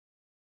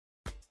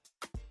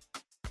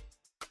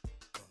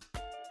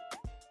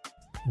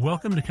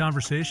Welcome to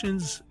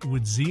Conversations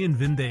with Zi and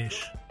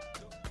Vindesh,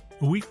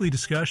 a weekly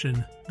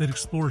discussion that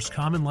explores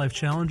common life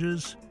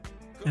challenges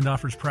and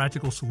offers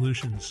practical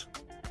solutions.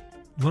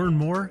 Learn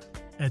more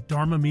at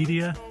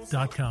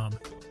dharmamedia.com.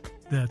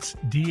 That's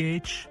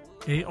DHARMA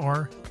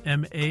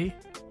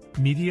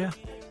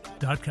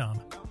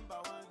media.com.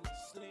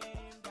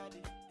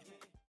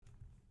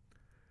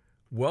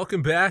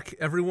 Welcome back,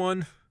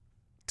 everyone,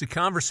 to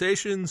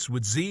Conversations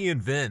with Zi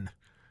and Vin.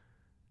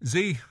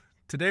 Zi,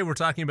 today we're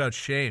talking about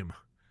shame.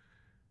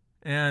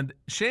 And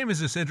shame is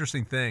this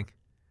interesting thing.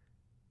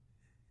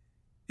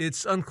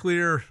 It's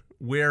unclear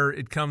where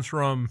it comes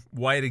from,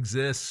 why it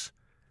exists.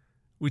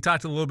 We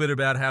talked a little bit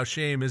about how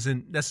shame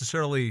isn't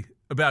necessarily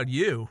about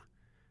you.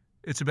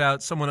 It's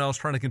about someone else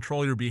trying to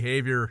control your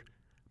behavior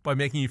by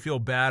making you feel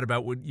bad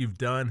about what you've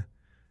done.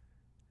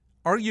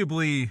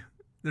 Arguably,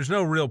 there's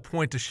no real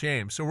point to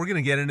shame. So we're going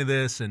to get into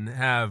this and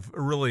have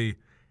a really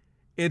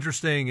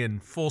interesting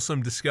and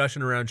fulsome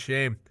discussion around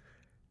shame.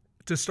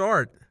 To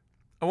start,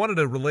 I wanted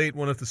to relate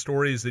one of the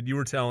stories that you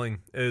were telling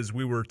as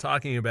we were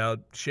talking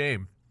about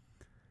shame.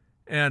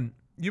 And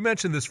you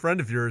mentioned this friend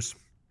of yours,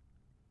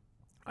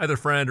 either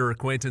friend or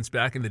acquaintance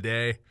back in the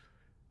day,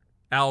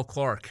 Al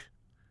Clark.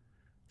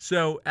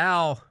 So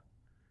Al,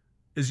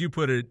 as you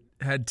put it,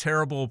 had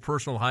terrible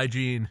personal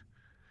hygiene,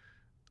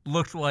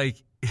 looked like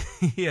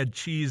he had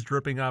cheese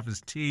dripping off his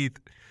teeth,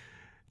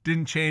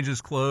 didn't change his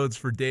clothes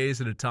for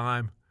days at a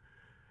time.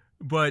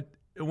 But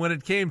when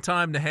it came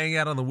time to hang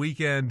out on the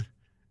weekend,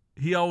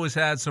 he always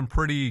had some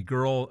pretty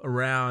girl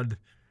around.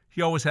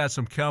 He always had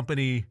some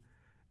company.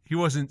 He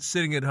wasn't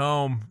sitting at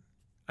home.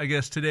 I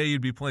guess today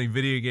you'd be playing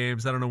video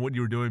games. I don't know what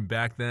you were doing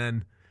back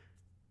then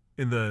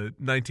in the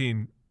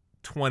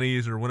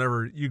 1920s or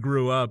whenever you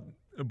grew up,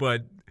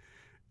 but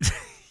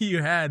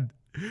you had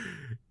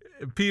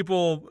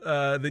people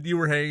that you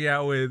were hanging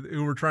out with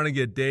who were trying to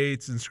get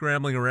dates and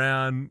scrambling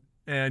around,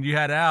 and you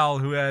had Al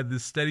who had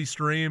this steady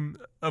stream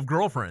of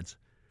girlfriends.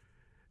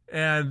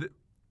 And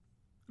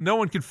no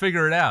one could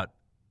figure it out.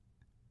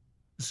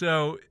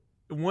 So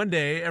one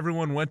day,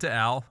 everyone went to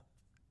Al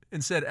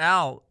and said,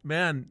 Al,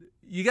 man,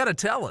 you got to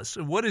tell us,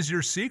 what is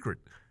your secret?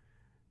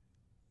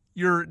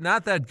 You're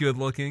not that good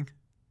looking.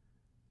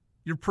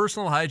 Your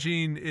personal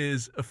hygiene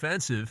is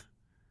offensive.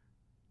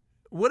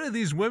 What do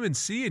these women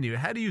see in you?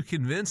 How do you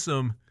convince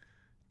them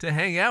to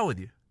hang out with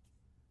you?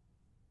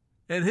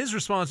 And his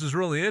response was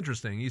really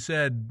interesting. He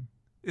said,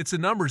 it's a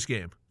numbers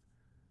game.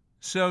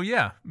 So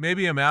yeah,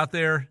 maybe I'm out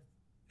there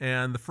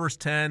and the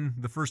first 10,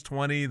 the first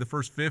 20, the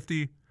first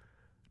 50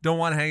 don't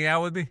want to hang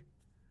out with me.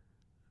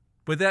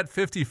 But that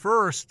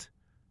 51st,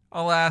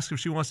 I'll ask if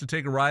she wants to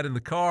take a ride in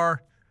the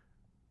car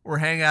or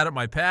hang out at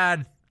my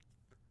pad,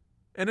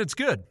 and it's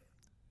good.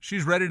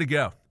 She's ready to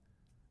go.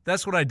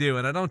 That's what I do,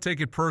 and I don't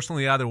take it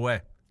personally either way.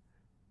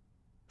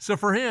 So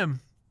for him,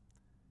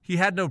 he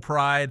had no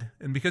pride,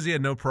 and because he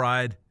had no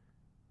pride,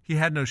 he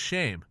had no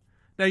shame.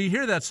 Now, you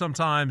hear that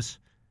sometimes,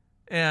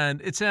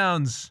 and it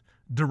sounds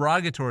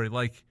derogatory,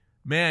 like,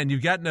 man,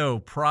 you've got no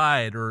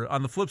pride, or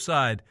on the flip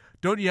side,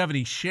 don't you have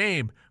any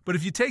shame? But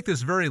if you take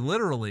this very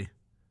literally,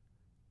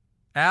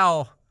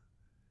 Al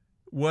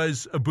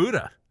was a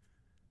Buddha.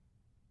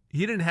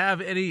 He didn't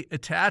have any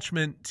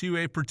attachment to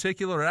a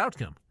particular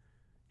outcome.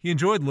 He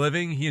enjoyed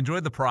living. He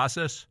enjoyed the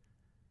process.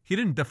 He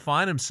didn't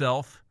define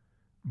himself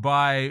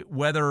by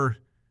whether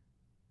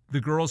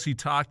the girls he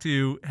talked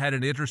to had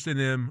an interest in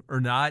him or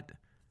not.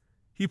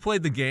 He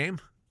played the game.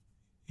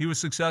 He was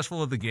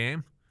successful at the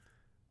game.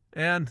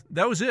 And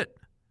that was it.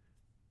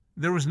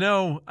 There was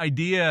no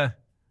idea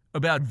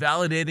about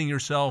validating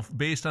yourself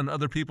based on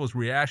other people's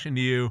reaction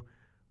to you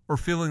or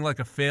feeling like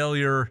a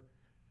failure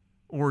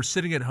or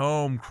sitting at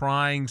home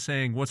crying,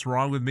 saying, what's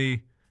wrong with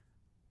me?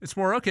 It's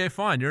more, okay,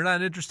 fine, you're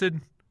not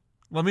interested.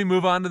 Let me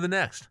move on to the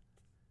next.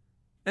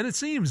 And it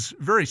seems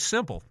very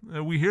simple.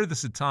 We hear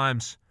this at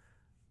times.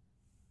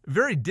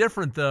 Very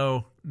different,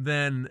 though,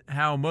 than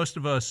how most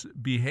of us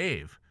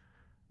behave.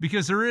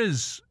 Because there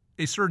is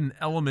a certain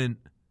element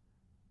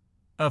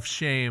of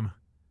shame,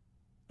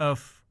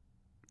 of,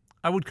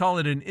 I would call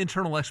it an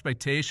internal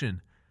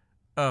expectation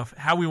of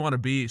how we want to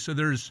be. So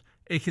there's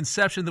a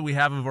conception that we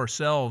have of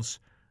ourselves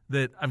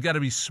that I've got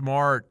to be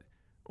smart,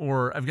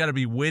 or I've got to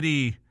be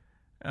witty,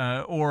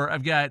 or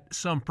I've got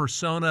some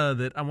persona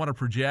that I want to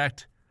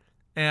project.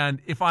 And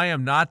if I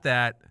am not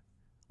that,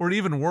 or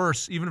even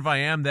worse, even if I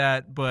am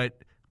that,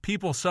 but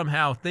people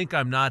somehow think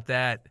I'm not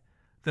that,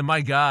 then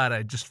my God,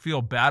 I just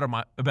feel bad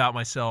about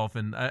myself,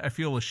 and I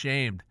feel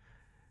ashamed.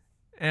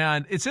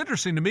 And it's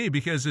interesting to me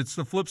because it's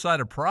the flip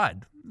side of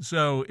pride.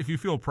 So if you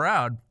feel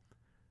proud,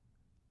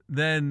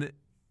 then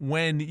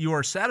when you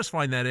are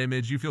satisfying that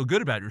image, you feel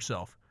good about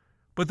yourself.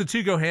 But the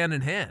two go hand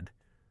in hand.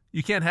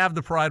 You can't have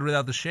the pride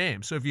without the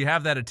shame. So if you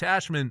have that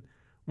attachment,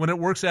 when it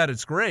works out,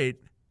 it's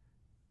great.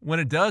 When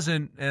it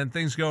doesn't and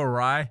things go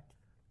awry,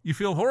 you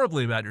feel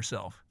horribly about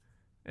yourself.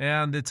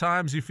 And at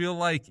times you feel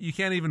like you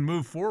can't even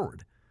move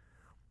forward.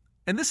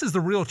 And this is the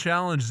real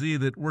challenge, Z,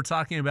 that we're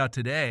talking about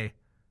today.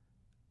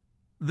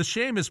 The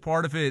shame is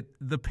part of it.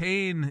 The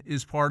pain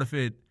is part of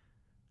it.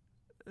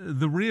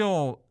 The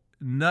real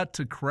nut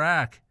to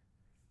crack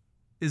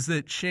is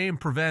that shame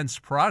prevents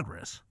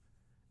progress.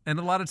 And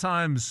a lot of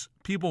times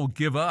people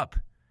give up.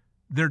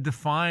 They're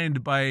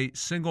defined by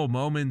single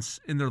moments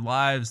in their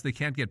lives. They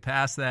can't get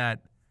past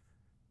that.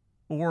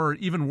 Or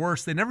even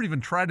worse, they never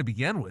even try to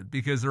begin with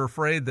because they're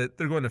afraid that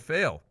they're going to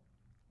fail.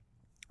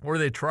 Or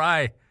they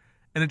try,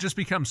 and it just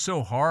becomes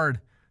so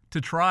hard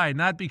to try,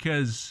 not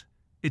because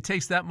it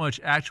takes that much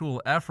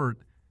actual effort.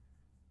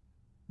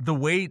 The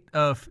weight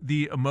of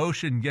the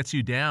emotion gets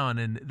you down,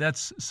 and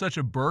that's such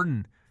a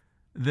burden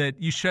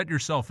that you shut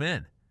yourself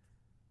in.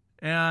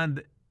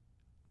 And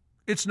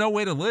it's no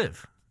way to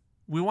live.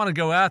 We want to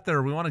go out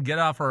there. We want to get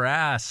off our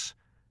ass.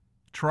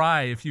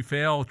 Try. If you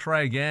fail,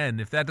 try again.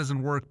 If that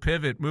doesn't work,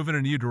 pivot, move in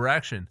a new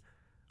direction.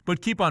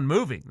 But keep on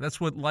moving.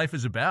 That's what life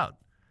is about.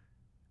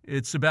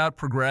 It's about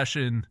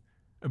progression,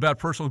 about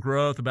personal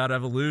growth, about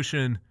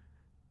evolution.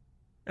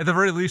 At the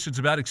very least, it's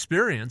about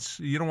experience.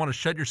 You don't want to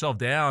shut yourself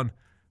down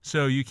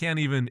so you can't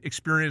even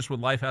experience what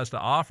life has to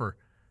offer.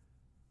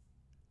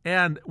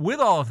 And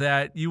with all of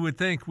that, you would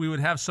think we would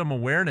have some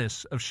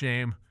awareness of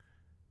shame,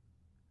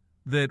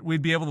 that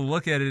we'd be able to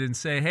look at it and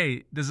say,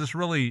 hey, does this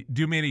really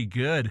do me any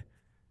good?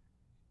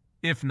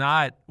 If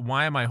not,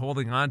 why am I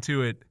holding on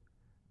to it?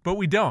 But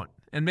we don't.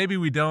 And maybe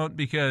we don't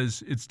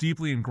because it's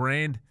deeply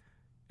ingrained,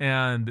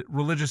 and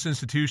religious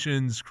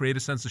institutions create a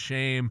sense of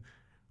shame,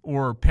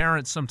 or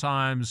parents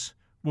sometimes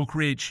will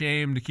create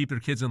shame to keep their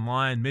kids in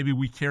line. Maybe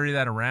we carry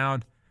that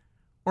around.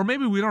 Or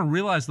maybe we don't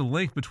realize the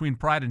link between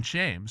pride and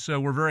shame. So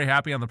we're very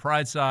happy on the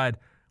pride side,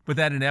 but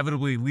that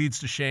inevitably leads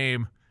to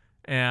shame.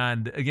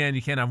 And again,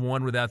 you can't have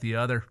one without the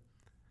other.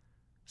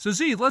 So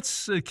Z,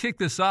 let's kick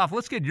this off.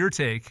 Let's get your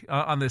take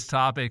on this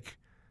topic.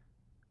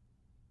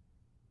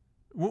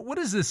 What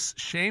is this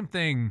shame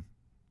thing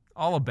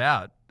all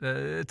about?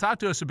 Talk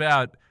to us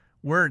about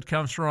where it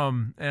comes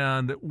from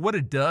and what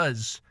it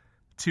does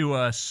to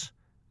us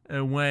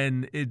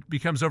when it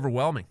becomes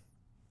overwhelming.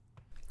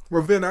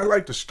 Well, Vin, I'd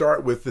like to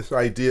start with this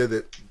idea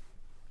that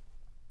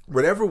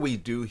whatever we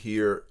do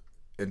here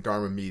in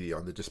Dharma Media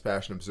on the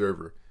Dispassionate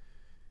Observer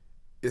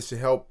is to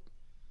help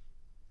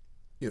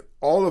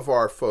all of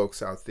our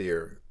folks out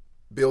there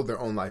build their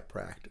own life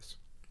practice,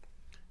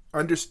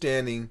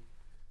 understanding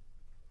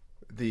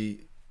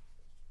the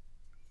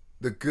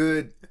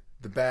good,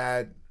 the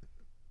bad,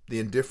 the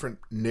indifferent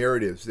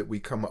narratives that we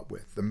come up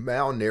with, the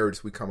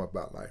mal-narratives we come up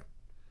about life.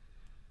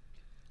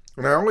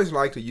 And I always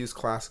like to use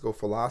classical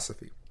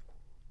philosophy.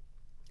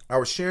 I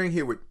was sharing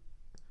here with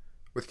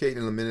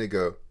Caitlin a minute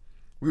ago.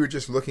 We were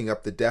just looking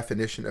up the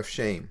definition of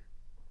shame.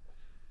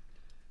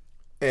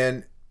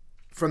 And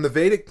from the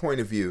Vedic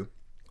point of view,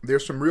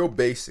 there's some real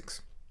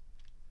basics.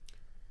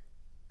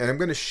 And I'm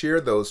going to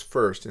share those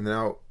first, and then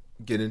I'll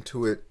get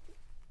into it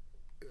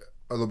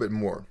a little bit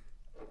more.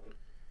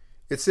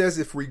 It says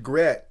if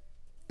regret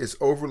is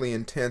overly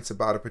intense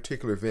about a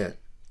particular event,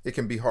 it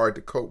can be hard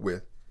to cope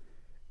with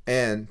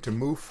and to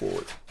move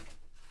forward.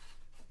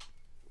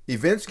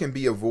 Events can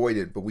be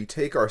avoided, but we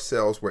take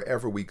ourselves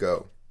wherever we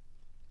go.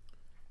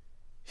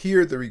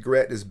 Here, the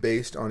regret is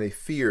based on a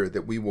fear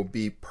that we will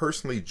be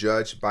personally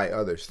judged by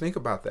others. Think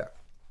about that.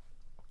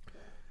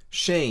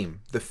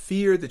 Shame, the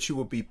fear that you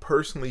will be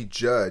personally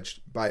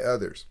judged by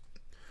others.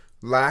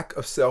 Lack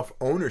of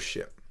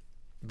self-ownership.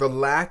 The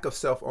lack of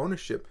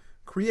self-ownership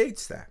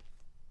creates that.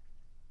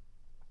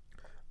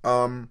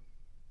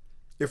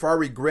 If our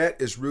regret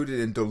is rooted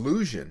in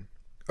delusion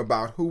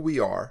about who we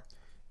are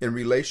in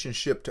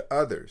relationship to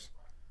others,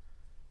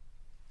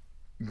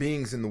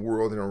 beings in the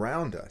world and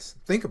around us.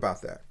 Think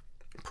about that.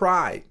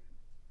 Pride.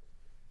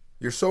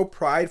 You're so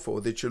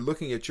prideful that you're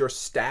looking at your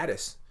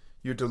status,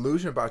 your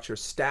delusion about your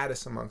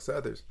status amongst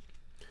others,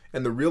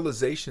 and the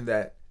realization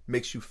that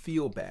makes you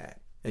feel bad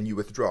and you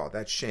withdraw.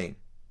 That's shame.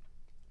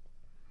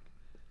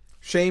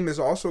 Shame is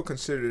also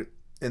considered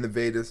in the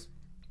Vedas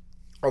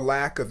a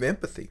lack of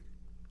empathy,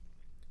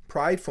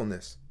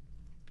 pridefulness.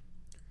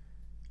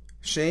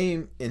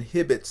 Shame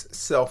inhibits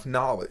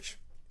self-knowledge.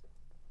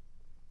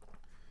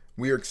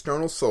 We are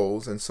external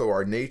souls, and so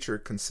our nature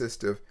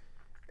consists of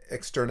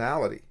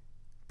externality,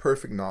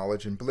 perfect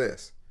knowledge, and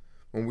bliss.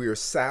 When we are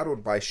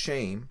saddled by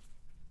shame,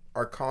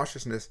 our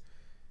consciousness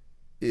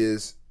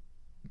is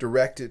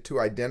directed to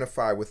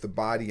identify with the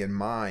body and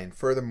mind,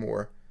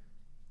 furthermore,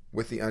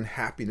 with the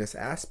unhappiness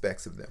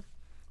aspects of them.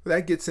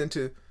 That gets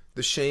into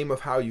the shame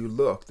of how you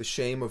look, the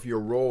shame of your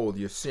role,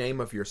 the shame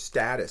of your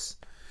status.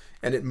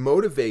 And it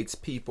motivates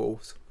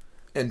people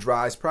and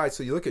drives pride.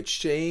 So you look at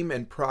shame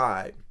and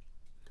pride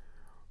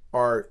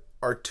are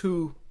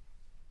two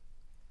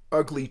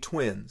ugly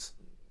twins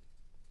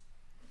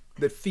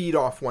that feed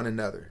off one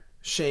another.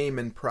 Shame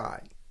and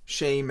pride.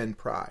 Shame and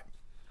pride.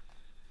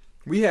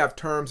 We have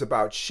terms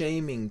about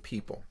shaming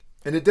people,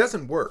 and it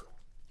doesn't work.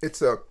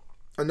 It's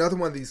another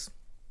one of these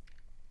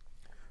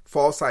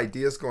false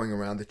ideas going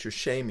around that you're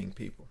shaming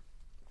people.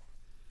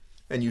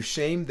 And you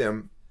shame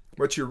them.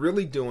 What you're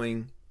really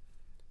doing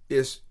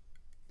is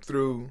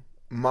through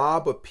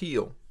mob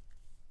appeal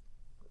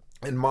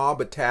and mob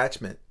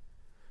attachment,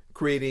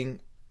 creating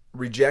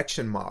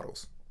rejection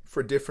models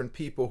for different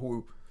people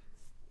who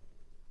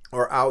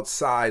or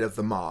outside of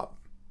the mob.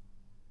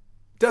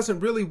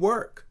 Doesn't really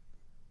work.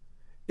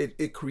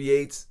 It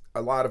creates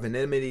a lot of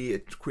enmity.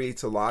 It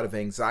creates a lot of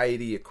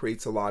anxiety. It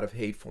creates a lot of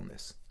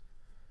hatefulness.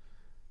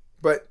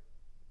 But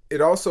it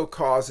also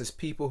causes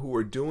people who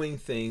are doing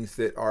things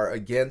that are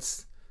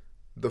against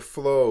the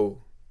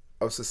flow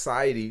of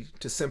society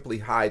to simply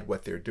hide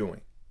what they're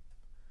doing.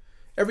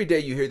 Every day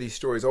you hear these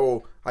stories,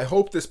 oh, I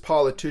hope this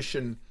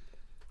politician,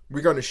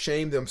 we're going to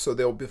shame them so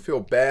they'll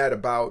feel bad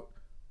about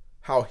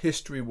how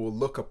history will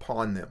look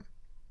upon them.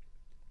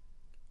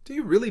 Do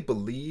you really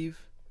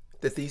believe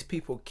that these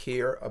people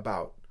care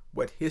about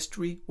what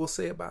history will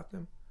say about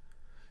them?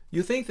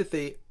 You think that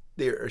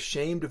they're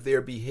ashamed of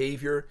their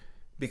behavior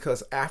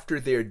because after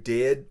they're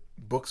dead,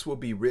 books will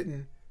be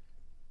written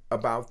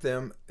about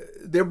them?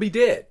 They'll be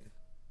dead.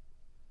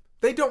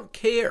 They don't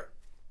care.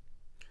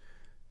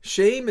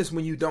 Shame is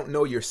when you don't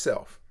know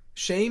yourself.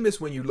 Shame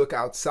is when you look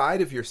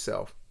outside of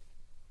yourself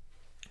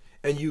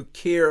and you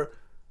care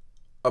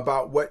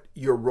about what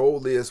your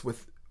role is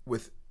with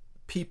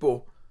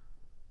people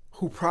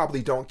who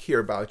probably don't care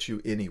about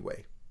you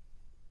anyway.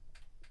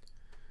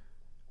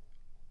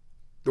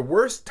 The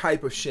worst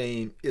type of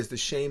shame is the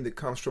shame that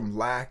comes from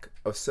lack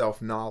of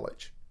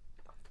self-knowledge,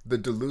 the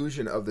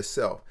delusion of the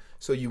self.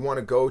 So you want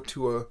to go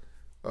to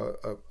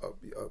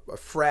a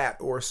frat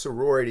or a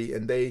sorority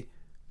and they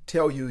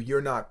tell you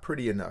you're not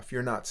pretty enough,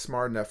 you're not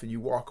smart enough, and you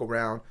walk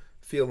around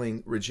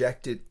feeling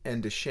rejected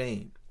and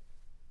ashamed.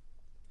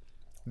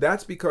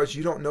 That's because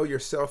you don't know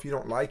yourself, you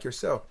don't like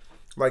yourself.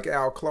 Like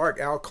Al Clark.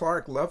 Al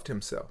Clark loved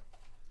himself.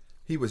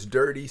 He was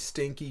dirty,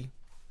 stinky.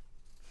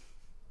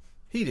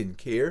 He didn't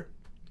care.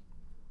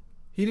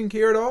 He didn't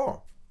care at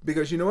all.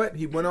 Because you know what?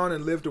 He went on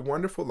and lived a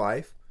wonderful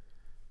life,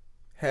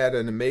 had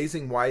an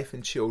amazing wife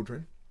and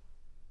children,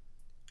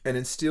 and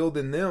instilled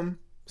in them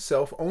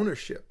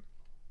self-ownership.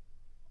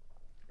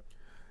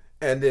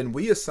 And then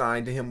we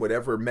assigned to him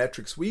whatever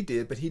metrics we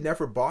did, but he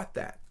never bought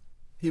that.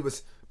 He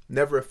was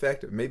never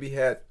effective. Maybe he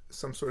had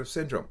some sort of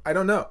syndrome. I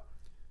don't know.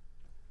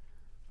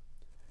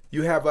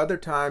 You have other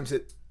times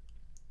that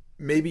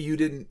maybe you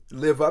didn't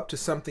live up to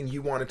something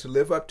you wanted to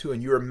live up to,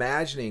 and you're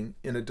imagining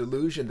in a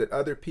delusion that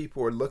other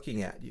people are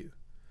looking at you.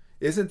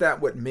 Isn't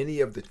that what many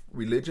of the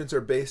religions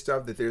are based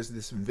on? That there's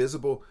this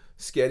invisible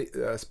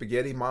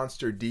spaghetti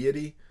monster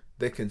deity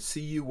that can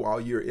see you while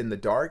you're in the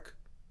dark,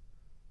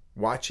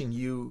 watching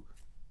you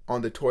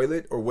on the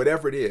toilet or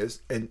whatever it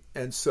is,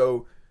 and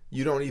so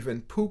you don't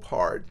even poop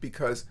hard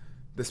because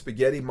the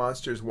spaghetti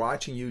monster is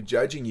watching you,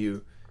 judging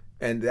you,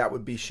 and that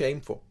would be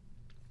shameful.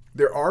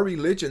 There are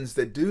religions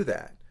that do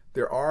that.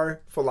 There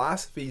are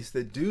philosophies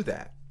that do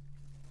that.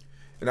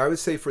 And I would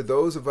say for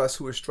those of us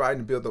who are striving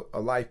to build a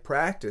life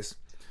practice,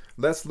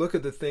 let's look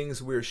at the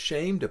things we're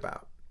ashamed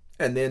about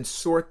and then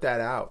sort that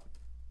out.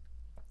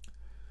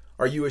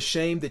 Are you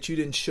ashamed that you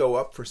didn't show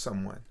up for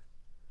someone?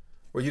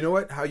 Well, you know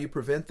what? How you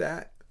prevent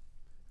that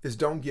is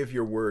don't give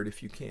your word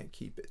if you can't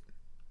keep it.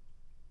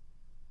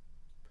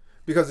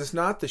 Because it's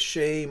not the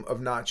shame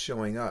of not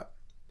showing up.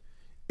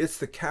 It's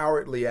the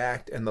cowardly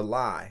act and the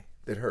lie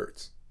that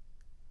hurts.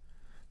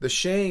 The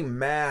shame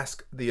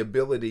masks the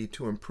ability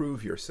to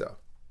improve yourself.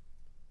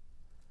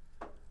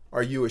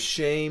 Are you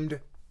ashamed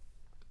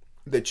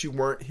that you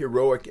weren't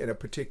heroic in a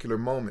particular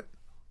moment?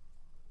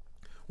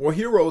 Well,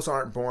 heroes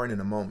aren't born in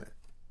a moment.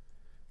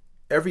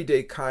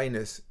 Everyday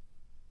kindness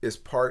is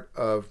part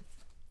of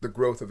the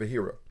growth of a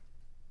hero.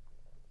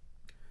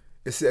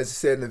 It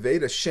said in the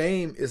Vedas,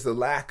 shame is the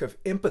lack of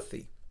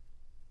empathy.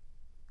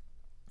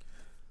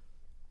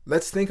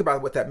 Let's think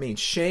about what that means.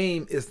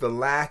 Shame is the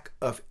lack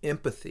of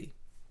empathy.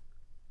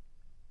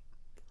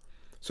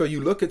 So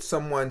you look at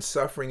someone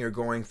suffering or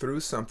going through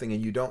something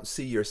and you don't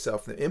see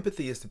yourself. The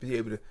empathy is to be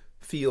able to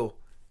feel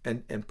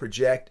and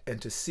project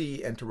and to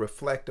see and to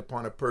reflect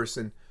upon a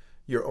person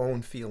your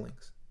own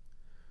feelings.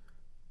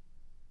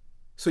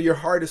 So your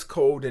heart is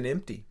cold and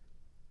empty,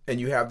 and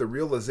you have the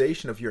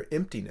realization of your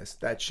emptiness.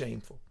 That's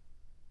shameful.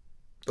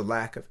 The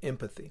lack of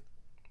empathy.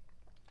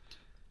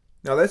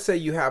 Now let's say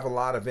you have a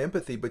lot of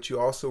empathy, but you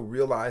also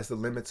realize the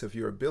limits of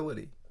your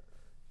ability.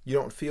 You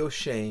don't feel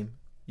shame,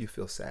 you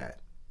feel sad.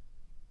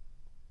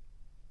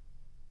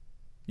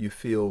 You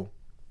feel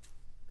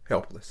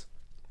helpless.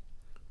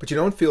 But you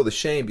don't feel the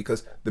shame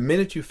because the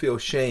minute you feel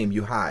shame,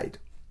 you hide.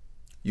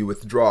 You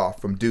withdraw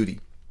from duty.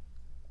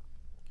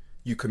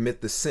 You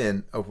commit the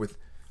sin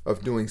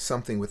of doing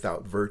something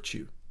without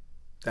virtue.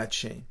 That's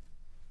shame.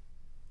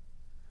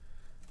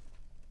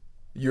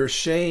 You're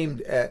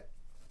ashamed at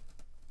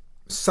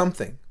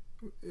something.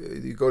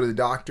 You go to the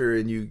doctor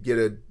and you get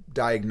a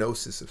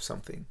diagnosis of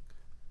something.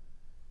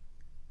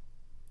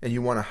 And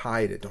you want to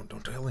hide it.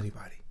 Don't tell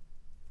anybody.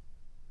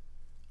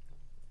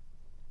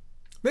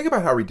 Think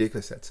about how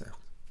ridiculous that sounds.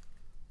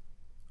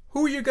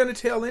 Who are you going to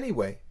tell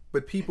anyway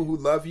but people who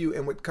love you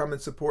and would come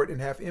and support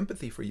and have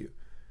empathy for you?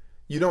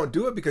 You don't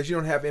do it because you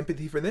don't have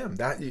empathy for them.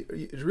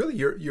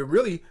 You're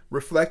really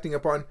reflecting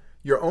upon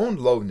your own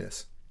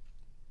lowness.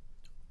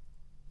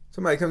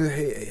 Somebody comes and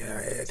says,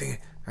 hey, I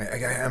think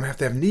I'm going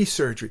to have knee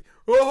surgery.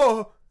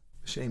 Oh,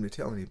 ashamed to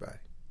tell anybody.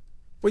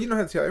 Well, you don't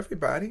have to tell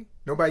everybody.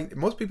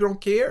 Most people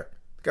don't care.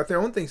 They got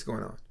their own things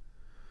going on.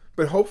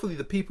 But hopefully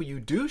the people you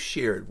do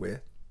share it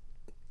with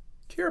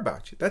care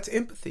about you. That's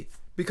empathy,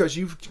 because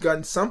you've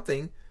gotten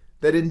something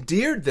that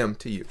endeared them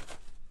to you.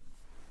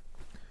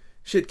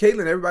 Shit,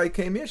 Caitlin, everybody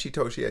came in, she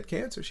told she had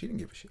cancer. She didn't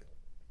give a shit.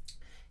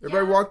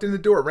 Everybody walked in the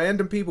door,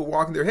 random people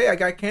walking there. Hey, I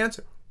got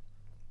cancer.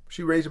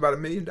 She raised about $1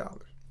 million.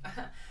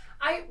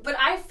 But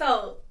I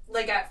felt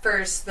like at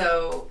first,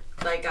 though,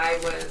 like I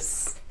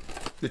was...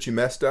 That you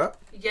messed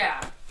up?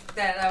 Yeah.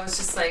 That I was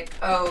just like,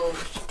 oh,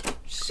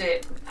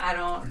 shit, I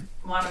don't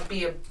want to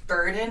be a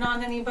burden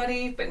on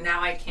anybody, but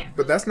now I can't.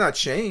 But that's not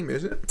shame,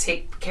 is it?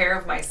 Take care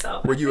of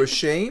myself. Were you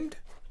ashamed?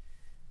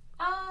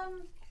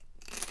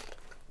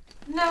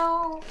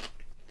 No.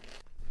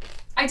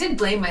 I did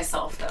blame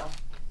myself, though.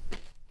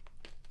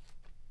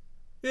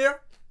 Yeah.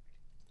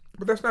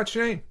 But that's not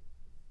shame.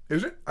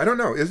 Is it? I don't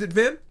know. Is it,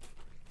 Vin?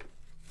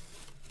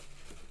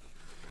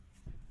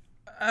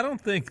 I don't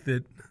think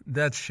that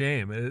that's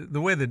shame.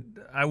 The way that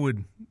I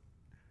would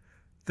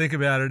think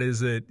about it is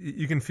that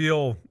you can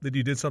feel that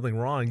you did something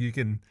wrong. You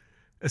can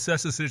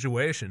assess the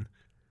situation,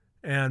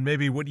 and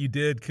maybe what you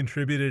did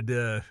contributed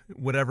to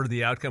whatever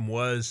the outcome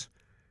was.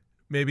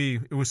 Maybe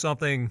it was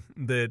something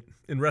that,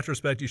 in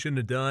retrospect, you shouldn't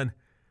have done.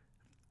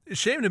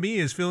 Shame to me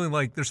is feeling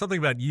like there's something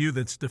about you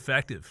that's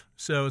defective.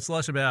 So it's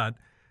less about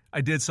I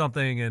did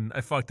something and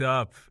I fucked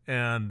up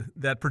and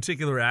that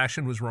particular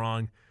action was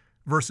wrong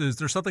versus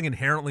there's something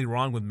inherently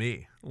wrong with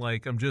me.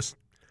 Like I'm just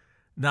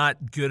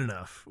not good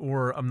enough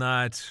or I'm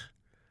not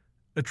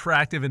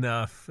attractive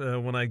enough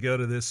when I go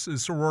to this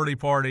sorority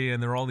party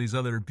and there are all these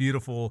other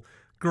beautiful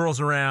girls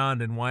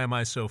around and why am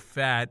I so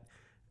fat?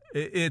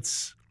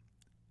 It's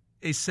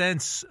a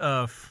sense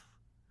of,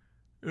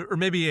 or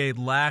maybe a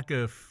lack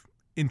of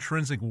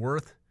intrinsic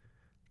worth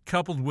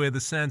coupled with a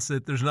sense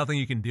that there's nothing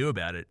you can do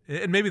about it.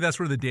 And maybe that's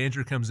where the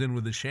danger comes in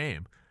with the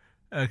shame.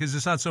 Because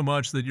it's not so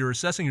much that you're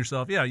assessing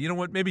yourself. Yeah, you know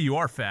what? Maybe you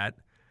are fat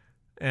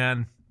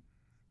and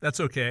that's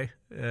okay.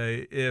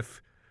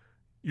 If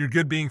you're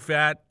good being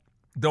fat,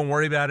 don't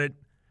worry about it.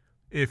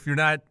 If you're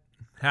not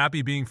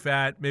happy being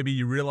fat, maybe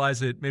you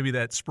realize it. Maybe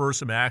that spurs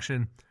some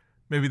action.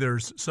 Maybe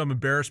there's some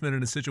embarrassment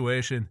in a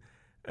situation.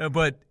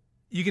 But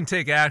you can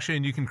take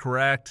action, you can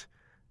correct,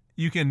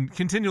 you can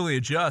continually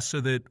adjust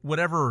so that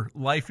whatever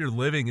life you're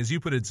living, as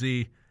you put it,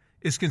 Z,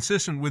 is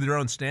consistent with your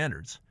own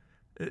standards.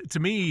 To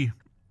me,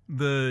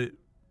 the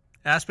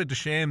aspect of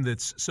shame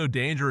that's so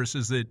dangerous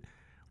is that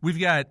we've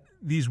got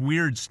these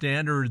weird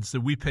standards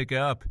that we pick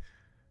up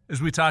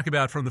as we talk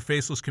about from the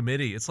Faceless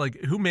Committee. It's like,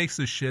 who makes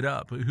this shit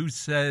up? Who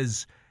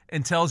says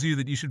and tells you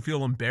that you should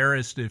feel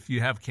embarrassed if you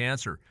have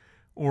cancer?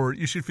 Or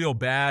you should feel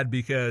bad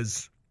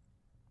because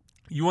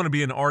you want to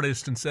be an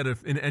artist instead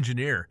of an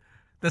engineer.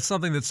 That's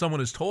something that someone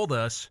has told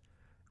us.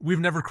 We've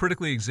never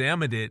critically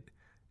examined it,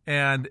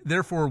 and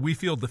therefore we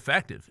feel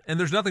defective. And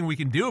there's nothing we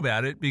can do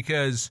about it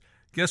because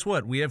guess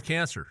what? We have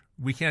cancer.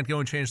 We can't go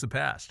and change the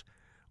past.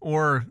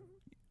 Or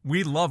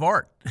we love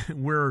art.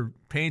 We're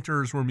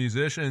painters. We're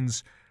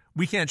musicians.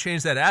 We can't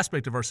change that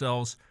aspect of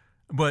ourselves.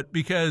 But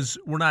because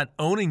we're not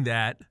owning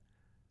that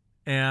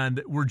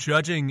and we're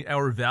judging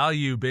our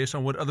value based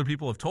on what other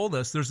people have told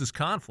us, there's this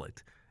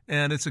conflict.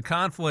 And it's a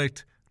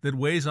conflict that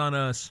weighs on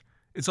us.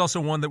 It's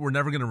also one that we're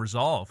never going to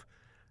resolve.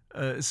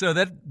 So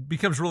that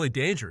becomes really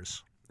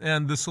dangerous.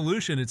 And the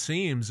solution, it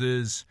seems,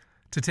 is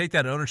to take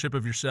that ownership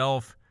of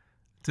yourself,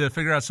 to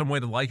figure out some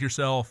way to like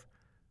yourself,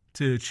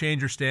 to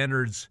change your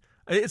standards.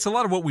 It's a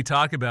lot of what we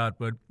talk about.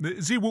 But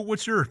Z,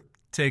 what's your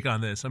take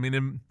on this? I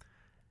mean,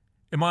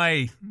 am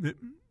I...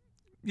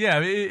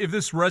 Yeah, if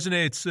this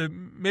resonates,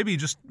 maybe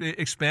just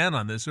expand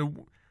on this. So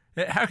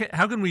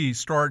how can we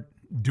start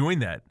doing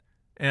that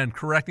and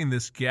correcting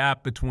this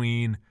gap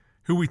between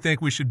who we think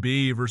we should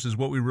be versus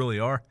what we really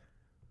are?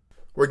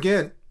 Well,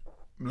 again,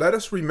 let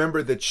us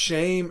remember that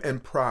shame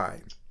and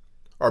pride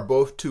are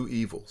both two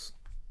evils.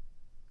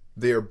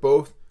 They are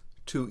both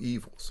two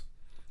evils.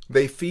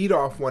 They feed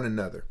off one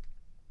another.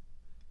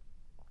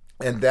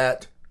 And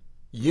that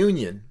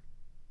union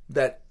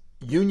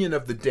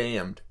of the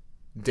damned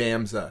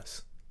damns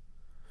us.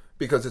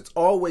 Because it's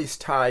always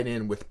tied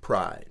in with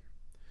pride.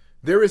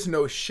 There is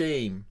no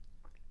shame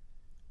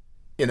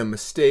in a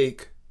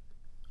mistake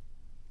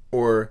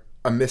or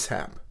a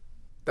mishap.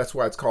 That's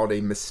why it's called a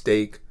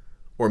mistake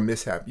or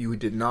mishap. You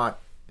did not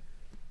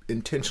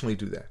intentionally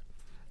do that.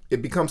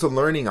 It becomes a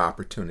learning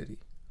opportunity.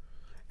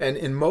 And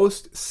in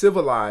most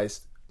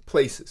civilized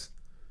places,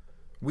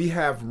 we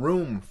have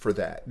room for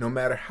that, no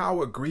matter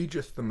how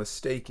egregious the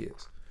mistake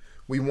is.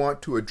 We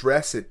want to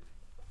address it,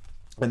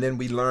 and then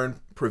we learn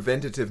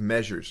preventative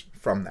measures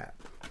from that.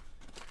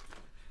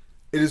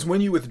 It is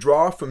when you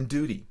withdraw from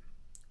duty.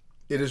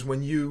 It is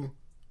when you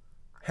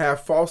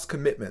have false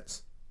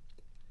commitments.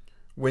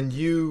 When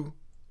you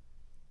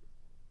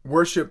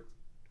worship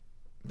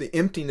the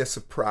emptiness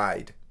of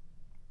pride.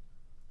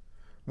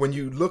 When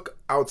you look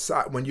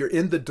outside, when you're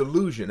in the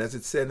delusion, as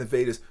it said in the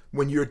Vedas,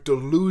 when you're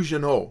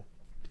delusional,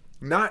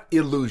 not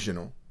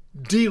illusional,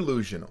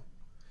 delusional,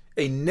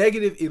 a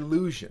negative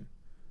illusion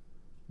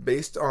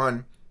based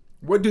on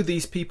What do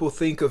these people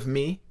think of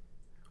me?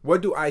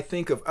 What do I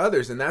think of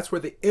others? And that's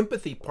where the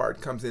empathy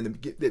part comes in,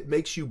 that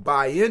makes you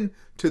buy in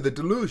to the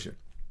delusion.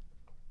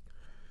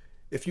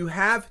 If you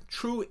have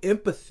true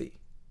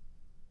empathy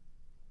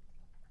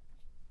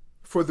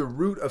for the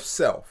root of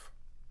self,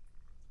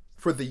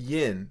 for the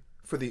yin,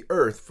 for the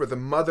earth, for the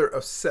mother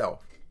of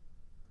self,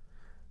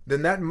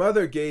 then that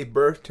mother gave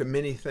birth to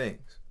many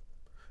things.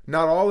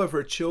 Not all of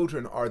her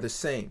children are the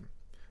same.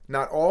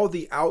 Not all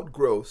the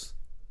outgrowths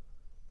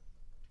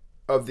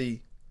of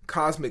the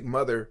cosmic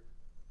mother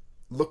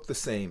look the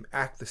same,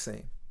 act the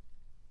same.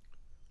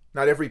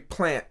 Not every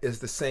plant is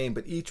the same,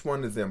 but each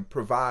one of them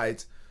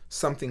provides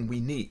something we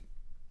need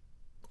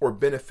or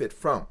benefit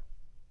from.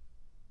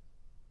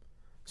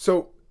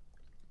 So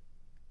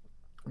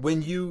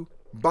when you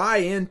buy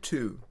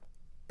into,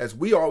 as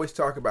we always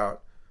talk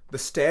about, the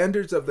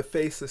standards of the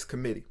Faceless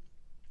Committee,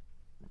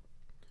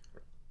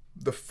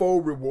 the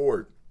full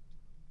reward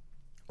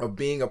of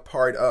being a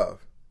part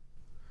of,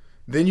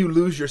 then you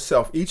lose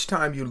yourself. Each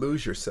time you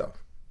lose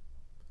yourself,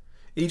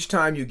 each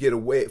time you get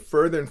away,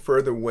 further and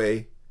further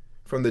away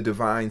from the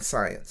divine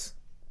science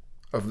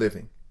of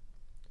living.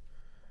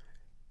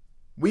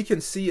 We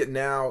can see it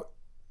now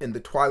in the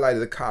twilight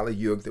of the Kali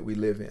Yuga that we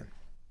live in.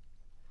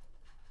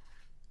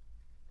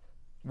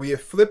 We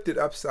have flipped it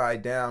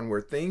upside down,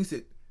 where things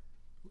that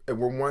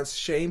were once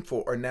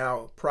shameful are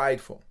now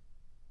prideful.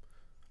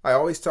 I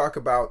always talk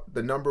about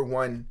the number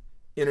one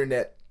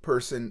internet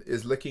person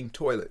is licking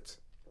toilets.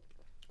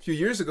 A few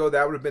years ago,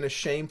 that would have been a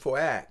shameful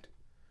act.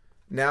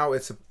 Now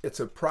it's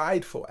a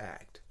prideful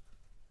act,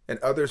 and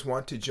others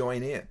want to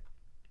join in.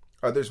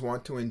 Others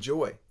want to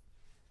enjoy.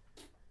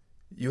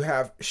 You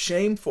have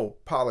shameful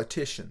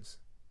politicians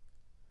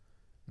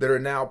that are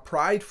now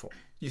prideful.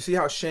 You see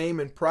how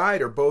shame and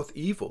pride are both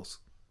evils.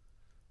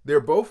 They're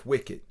both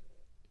wicked.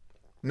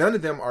 None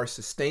of them are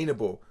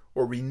sustainable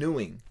or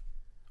renewing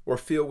or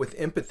filled with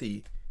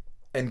empathy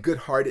and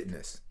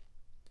good-heartedness.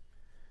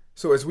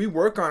 So as we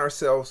work on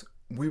ourselves,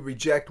 we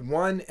reject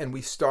one and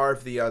we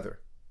starve the other.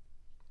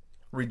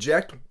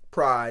 Reject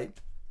pride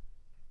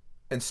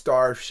and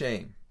starve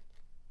shame.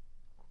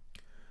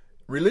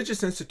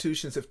 Religious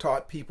institutions have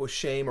taught people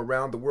shame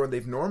around the world.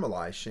 They've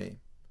normalized shame.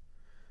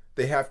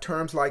 They have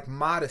terms like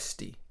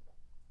modesty,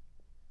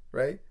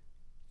 right?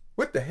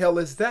 What the hell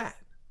is that?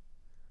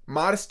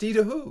 Modesty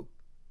to who?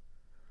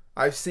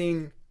 I've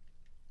seen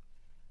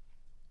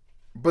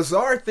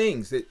bizarre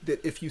things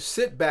that if you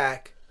sit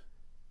back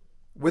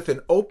with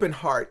an open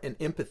heart and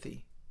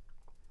empathy,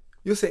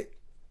 you'll say,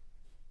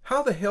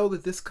 how the hell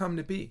did this come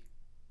to be?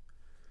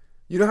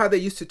 You know how they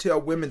used to tell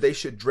women they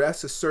should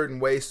dress a certain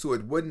way so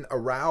it wouldn't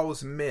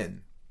arouse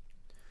men?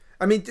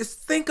 I mean, just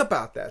think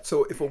about that.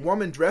 So if a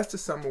woman dressed a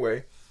some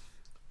way,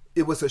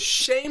 it was a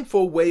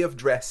shameful way of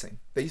dressing.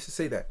 They used to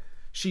say that.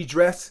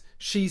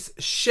 She's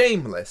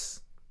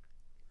shameless.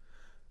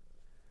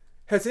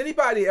 Has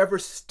anybody ever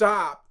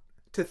stopped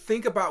to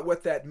think about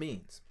what that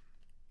means?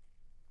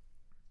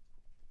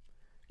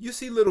 You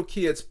see little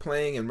kids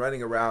playing and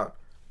running around.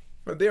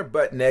 They're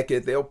butt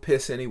naked. They'll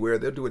piss anywhere.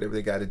 They'll do whatever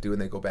they got to do,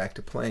 and they go back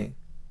to playing.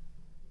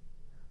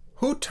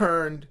 Who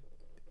turned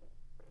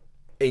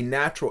a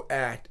natural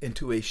act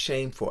into a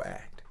shameful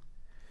act?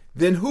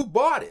 Then who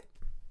bought it?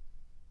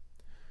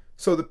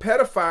 So the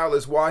pedophile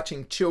is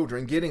watching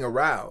children getting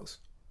aroused,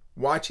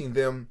 watching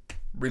them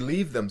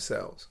relieve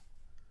themselves.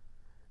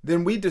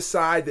 Then we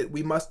decide that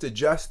we must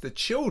adjust the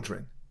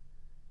children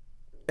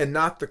and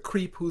not the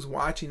creep who's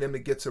watching them that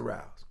gets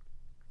aroused.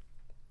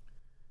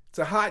 It's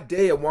a hot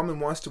day. A woman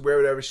wants to wear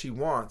whatever she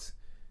wants,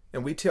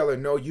 and we tell her,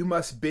 no, you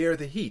must bear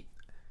the heat.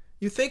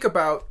 You think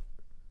about,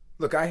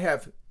 look, I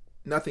have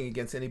nothing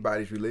against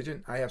anybody's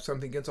religion. I have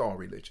something against all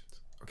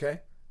religions, okay?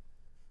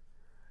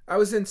 I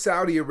was in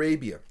Saudi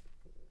Arabia.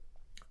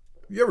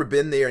 You ever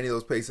been there, any of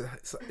those places?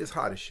 It's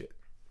hot as shit.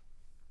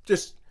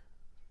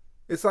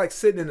 It's like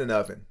sitting in an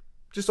oven.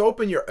 Just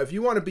if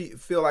you want to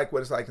feel like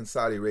what it's like in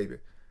Saudi Arabia,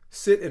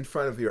 sit in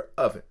front of your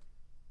oven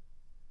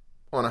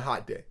on a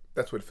hot day.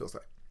 That's what it feels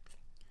like.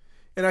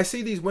 And I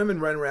see these women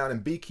run around in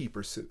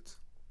beekeeper suits.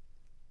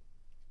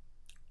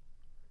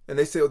 And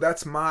they say, oh,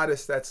 that's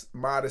modest,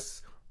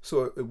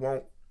 so it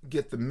won't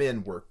get the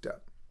men worked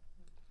up.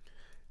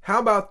 How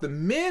about the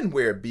men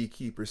wear a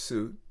beekeeper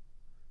suit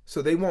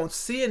so they won't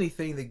see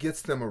anything that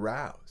gets them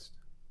aroused?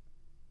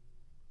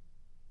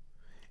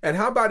 And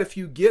how about if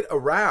you get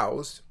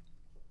aroused,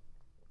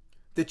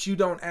 that you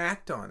don't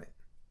act on it?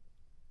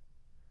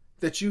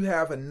 That you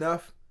have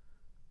enough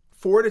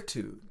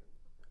fortitude,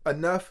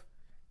 enough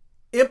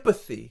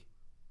empathy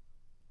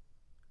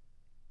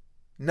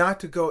not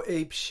to go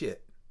ape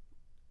shit.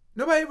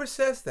 Nobody ever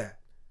says that.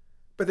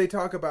 But they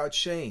talk about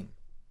shame.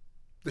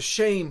 The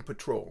shame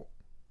patrol.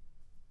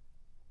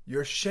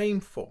 You're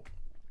shameful.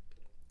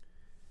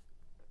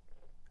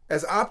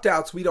 As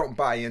opt-outs, we don't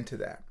buy into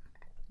that.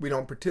 We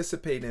don't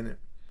participate in it.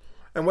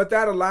 And what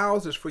that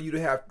allows is for you to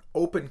have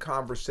open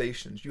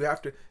conversations.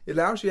 It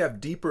allows you to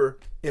have deeper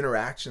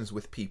interactions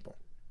with people.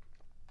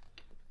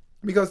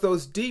 Because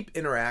those deep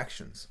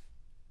interactions,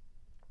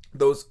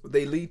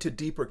 they lead to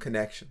deeper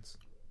connections.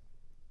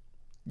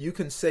 You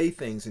can say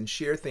things and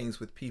share things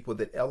with people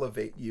that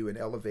elevate you and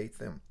elevate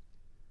them.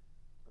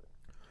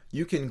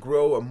 You can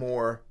grow a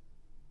more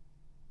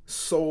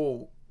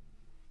soulful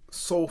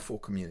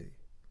community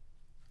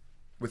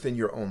within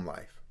your own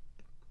life.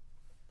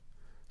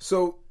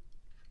 So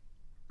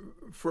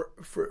for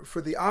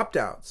the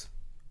opt-outs,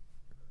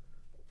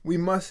 we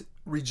must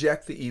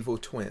reject the evil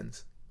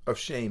twins of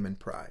shame and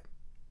pride.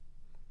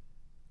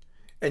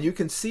 And you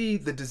can see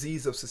the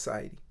disease of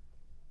society.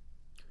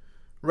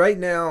 Right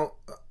now,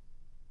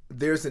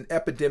 there's an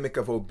epidemic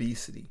of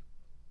obesity.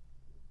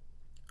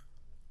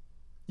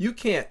 You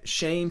can't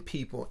shame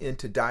people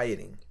into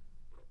dieting,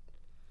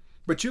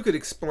 but you could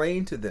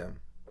explain to them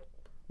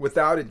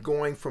without it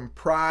going from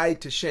pride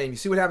to shame. You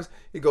see what happens?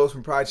 It goes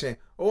from pride to shame.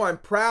 Oh, I'm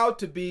proud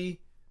to be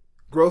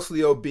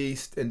grossly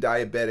obese and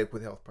diabetic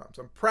with health problems.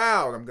 I'm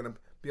proud. I'm going to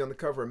be on the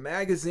cover of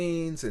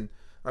magazines, and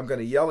I'm going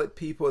to yell at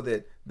people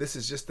that this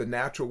is just the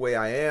natural way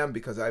I am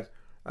because I've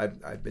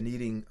been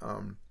eating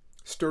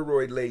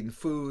steroid-laden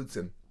foods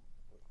and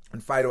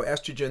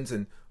phytoestrogens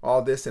and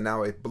all this, and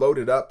now I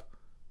bloated up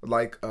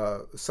like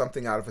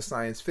something out of a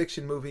science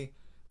fiction movie,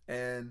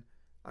 and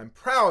I'm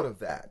proud of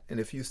that. And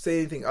if you say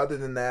anything other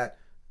than that,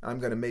 I'm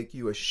going to make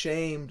you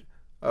ashamed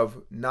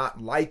of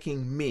not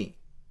liking me.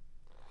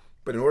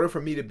 But in order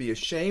for me to be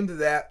ashamed of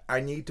that, I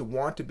need to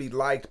want to be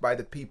liked by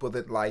the people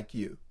that like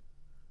you.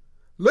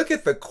 Look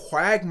at the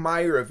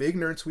quagmire of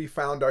ignorance we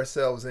found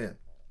ourselves in.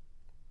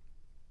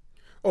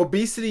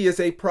 Obesity is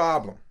a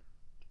problem.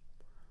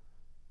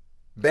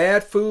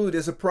 Bad food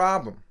is a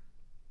problem.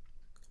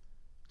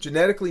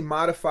 Genetically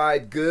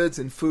modified goods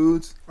and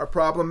foods are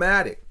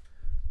problematic.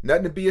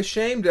 Nothing to be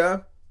ashamed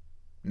of,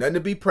 nothing to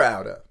be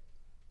proud of.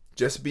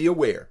 Just be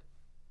aware.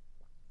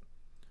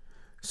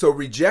 So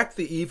reject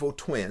the evil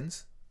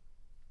twins,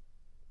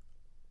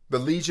 the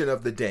legion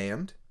of the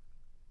damned,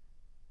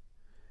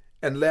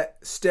 and let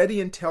steady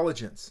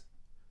intelligence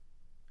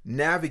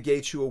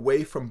navigate you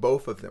away from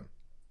both of them.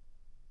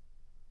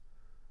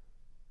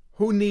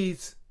 Who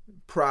needs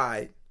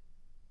pride?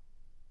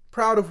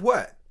 Proud of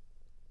what?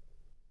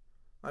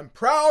 I'm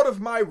proud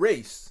of my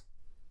race.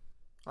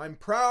 I'm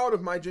proud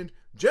of my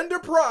gender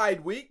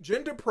pride week,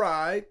 gender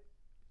pride.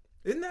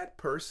 Isn't that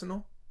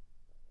personal?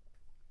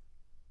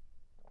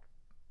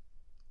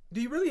 Do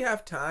you really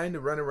have time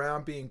to run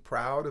around being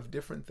proud of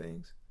different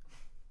things?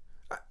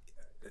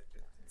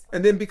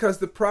 And then because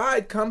the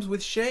pride comes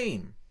with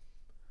shame.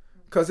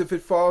 Because if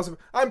it falls,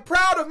 I'm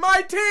proud of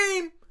my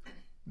team,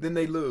 then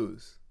they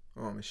lose.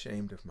 Oh, I'm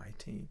ashamed of my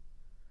team.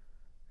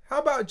 How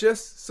about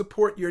just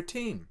support your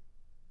team?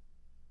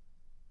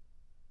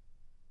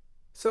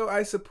 So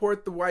I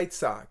support the White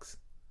Sox.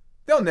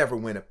 They'll never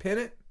win a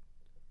pennant.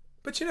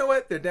 But you know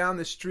what? They're down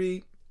the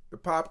street. The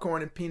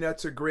popcorn and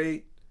peanuts are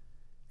great.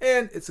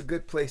 And it's a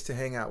good place to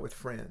hang out with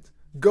friends.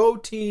 Go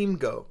team,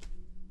 go.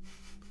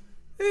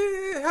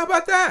 How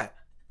about that?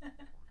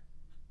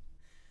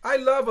 I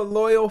love a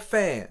loyal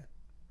fan.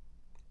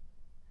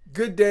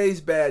 Good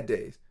days, bad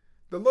days.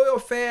 The loyal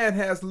fan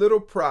has little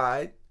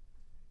pride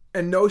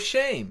and no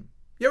shame.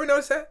 You ever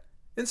notice that?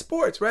 In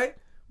sports, right?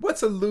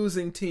 What's a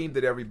losing team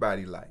that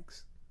everybody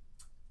likes?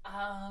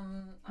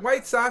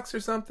 White Sox or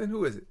something?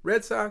 Who is it?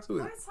 Red Sox? Who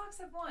is White Sox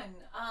have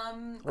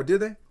won. Or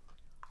did they?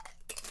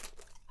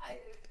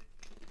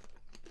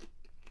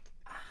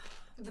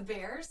 The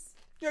Bears?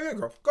 Yeah,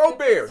 go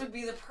Bears. This would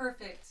be the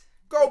perfect.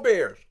 Go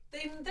Bears.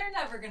 They're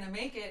never going to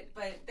make it,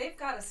 but they've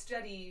got a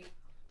steady,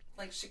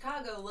 like,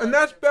 Chicago look. And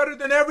that's better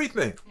than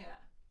everything. Yeah.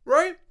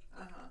 Right?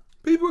 Uh-huh.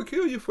 People will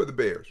kill you for the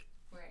Bears.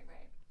 Right.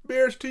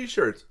 Bears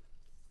t-shirts.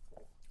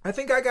 I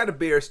think I got a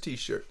Bears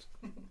t-shirt.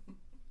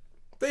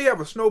 They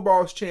have a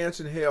snowball's chance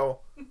in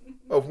hell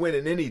of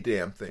winning any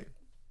damn thing.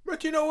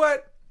 But you know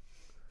what?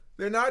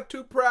 They're not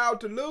too proud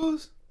to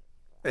lose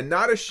and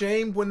not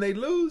ashamed when they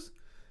lose,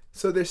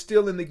 so they're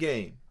still in the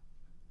game.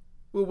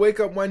 We'll wake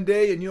up one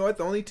day and you know what?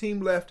 The only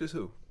team left is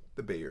who?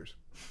 The Bears.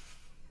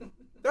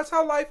 That's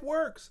how life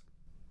works.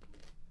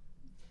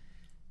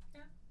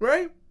 Yeah.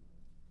 Right?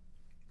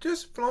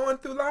 Just flowing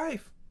through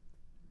life.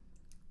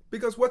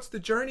 Because what's the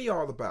journey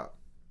all about?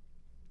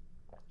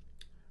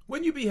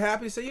 Wouldn't you be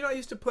happy to say, you know, I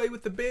used to play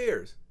with the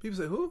Bears? People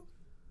say, who?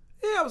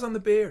 Yeah, I was on the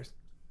Bears.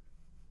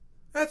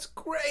 That's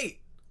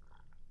great.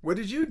 What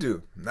did you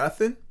do?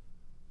 Nothing.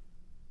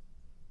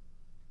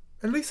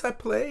 At least I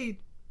played.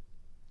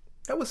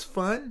 That was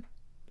fun.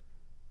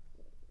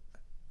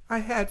 I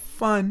had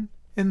fun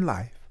in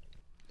life.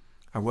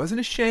 I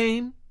wasn't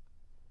ashamed.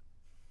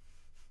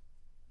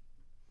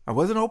 I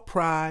wasn't all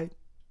pride.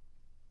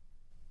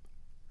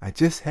 I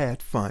just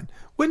had fun.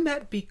 Wouldn't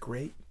that be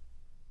great?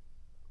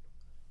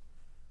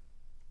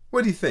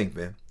 What do you think,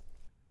 Ben?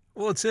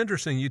 Well, it's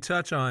interesting. You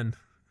touch on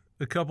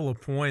a couple of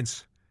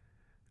points.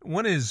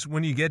 One is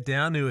when you get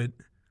down to it,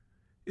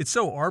 it's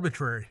so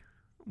arbitrary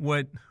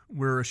what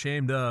we're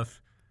ashamed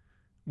of,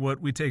 what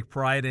we take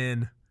pride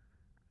in.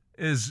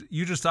 Is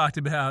you just talked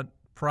about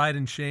pride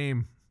and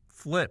shame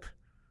flip.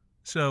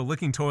 So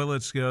licking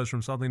toilets goes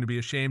from something to be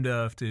ashamed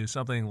of to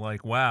something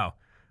like, wow,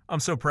 I'm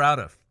so proud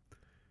of.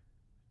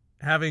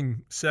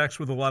 Having sex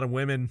with a lot of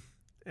women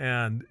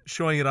and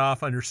showing it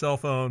off on your cell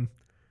phone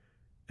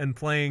and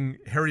playing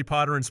Harry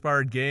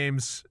Potter-inspired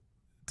games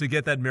to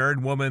get that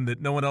married woman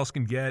that no one else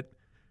can get.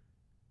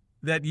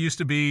 That used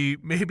to be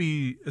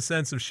maybe a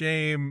sense of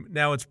shame.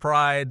 Now it's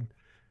pride.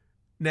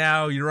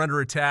 Now you're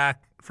under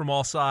attack from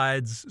all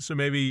sides, so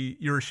maybe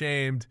you're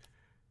ashamed.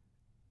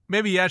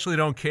 Maybe you actually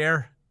don't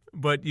care,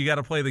 but you got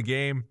to play the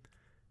game.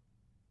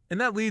 And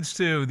that leads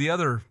to the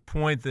other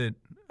point that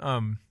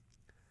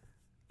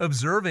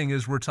observing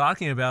as we're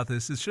talking about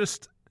this, it's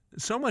just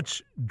so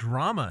much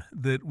drama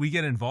that we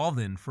get involved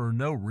in for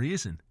no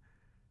reason.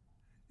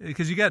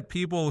 Because you got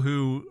people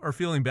who are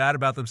feeling bad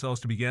about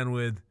themselves to begin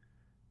with.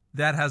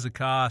 That has a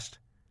cost.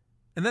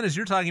 And then as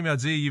you're talking about,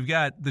 Z, you've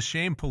got the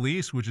shame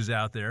police, which is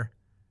out there.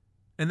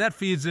 And that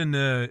feeds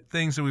into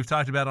things that we've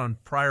talked about on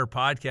prior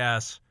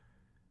podcasts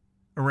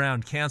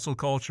around cancel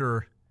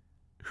culture,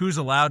 who's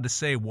allowed to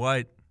say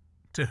what,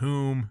 to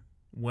whom,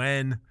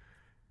 when.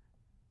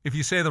 If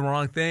you say the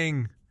wrong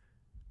thing,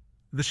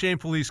 the shame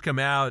police come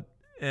out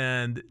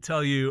and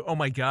tell you, oh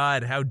my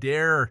God, how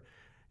dare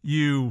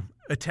you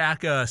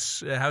attack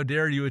us? How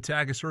dare you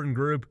attack a certain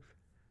group?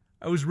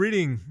 I was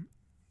reading,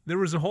 there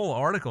was a whole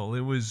article.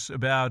 It was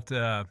about,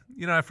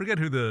 I forget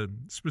who the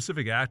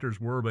specific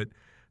actors were, but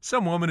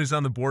some woman who's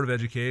on the Board of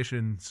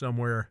Education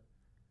somewhere,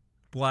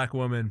 black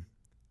woman,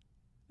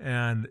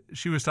 and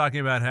she was talking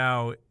about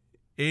how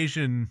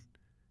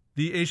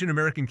the Asian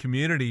American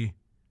community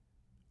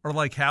are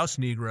like house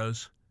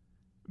Negroes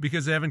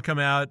because they haven't come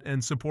out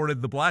and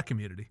supported the black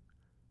community.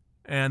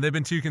 And they've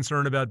been too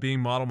concerned about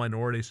being model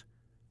minorities.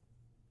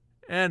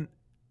 And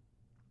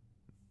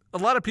a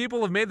lot of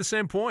people have made the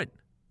same point.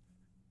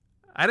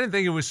 I didn't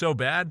think it was so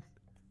bad.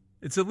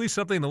 It's at least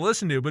something to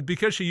listen to. But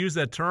because she used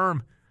that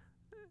term,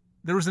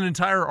 there was an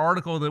entire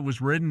article that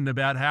was written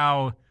about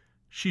how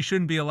she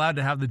shouldn't be allowed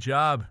to have the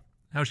job,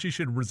 how she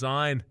should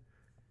resign,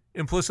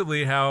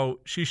 implicitly how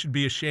she should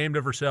be ashamed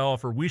of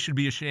herself, or we should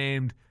be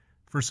ashamed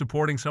for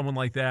supporting someone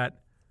like that.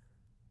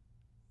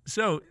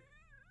 So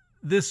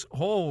this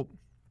whole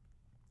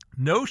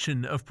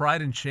notion of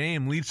pride and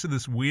shame leads to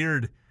this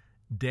weird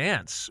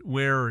dance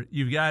where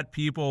you've got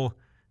people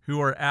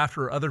who are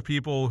after other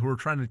people, who are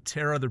trying to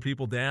tear other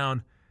people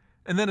down.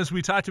 And then as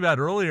we talked about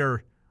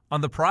earlier,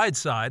 on the pride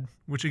side,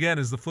 which again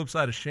is the flip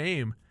side of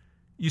shame,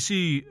 you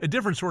see a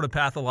different sort of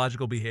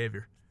pathological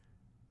behavior.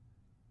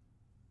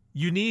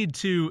 You need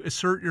to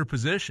assert your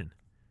position.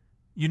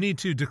 You need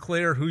to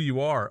declare who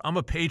you are. I'm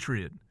a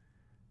patriot.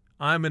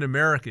 I'm an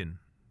American,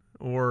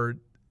 or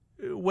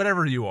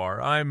whatever you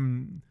are.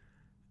 I'm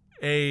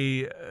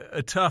a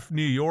tough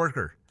New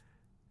Yorker.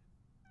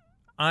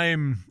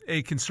 I'm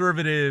a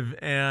conservative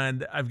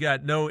and I've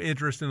got no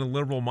interest in a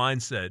liberal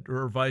mindset,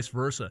 or vice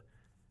versa.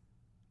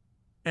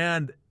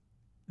 And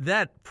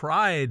that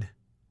pride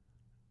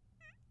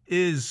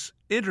is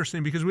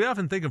interesting because we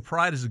often think of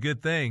pride as a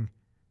good thing.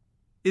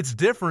 It's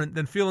different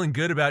than feeling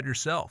good about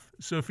yourself.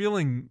 So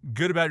feeling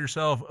good about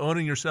yourself,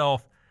 owning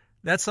yourself,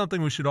 that's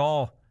something we should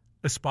all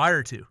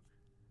aspire to.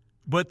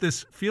 But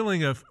this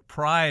feeling of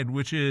pride,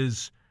 which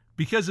is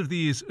because of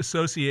these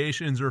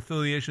associations or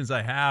affiliations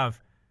I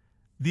have,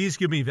 these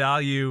give me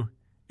value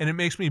and it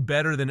makes me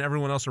better than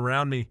everyone else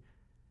around me.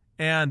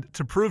 And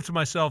to prove to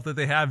myself that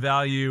they have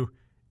value,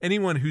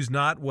 anyone who's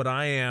not what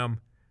I am,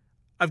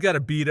 I've got to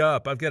beat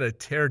up. I've got to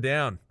tear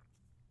down.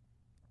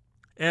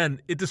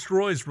 And it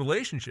destroys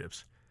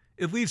relationships.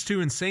 It leads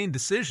to insane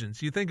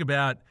decisions. You think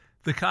about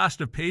the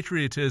cost of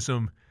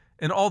patriotism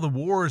and all the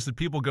wars that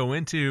people go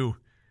into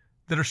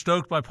that are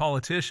stoked by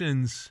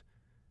politicians,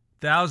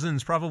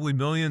 thousands, probably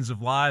millions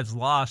of lives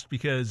lost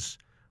because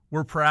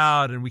we're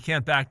proud and we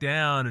can't back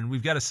down and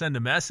we've got to send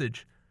a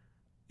message.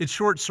 It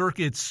short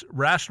circuits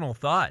rational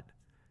thought.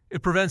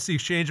 It prevents the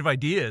exchange of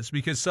ideas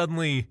because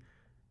suddenly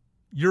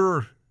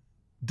you're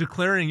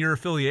declaring your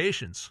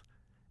affiliations.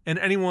 And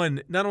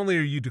anyone, not only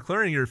are you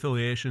declaring your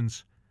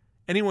affiliations,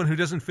 anyone who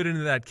doesn't fit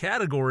into that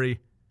category,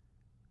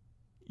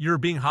 you're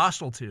being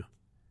hostile to.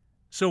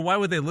 So why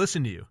would they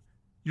listen to you?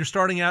 You're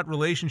starting out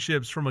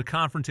relationships from a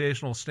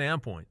confrontational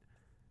standpoint.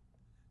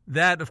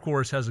 That, of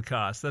course, has a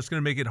cost. That's going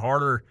to make it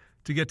harder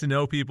to get to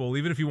know people.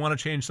 Even if you want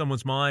to change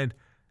someone's mind,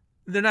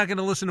 they're not going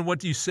to listen to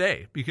what you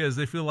say because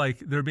they feel like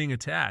they're being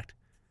attacked.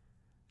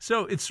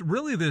 So it's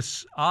really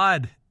this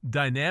odd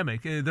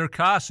dynamic. There are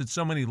costs at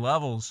so many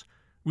levels.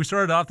 We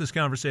started off this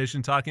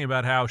conversation talking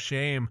about how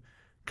shame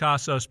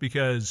costs us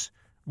because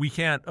we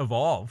can't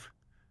evolve.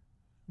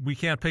 We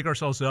can't pick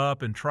ourselves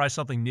up and try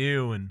something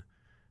new and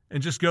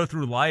just go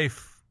through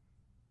life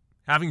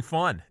having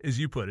fun, as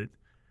you put it,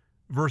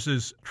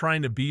 versus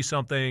trying to be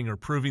something or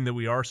proving that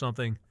we are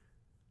something.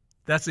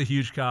 That's a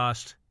huge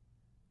cost.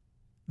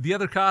 The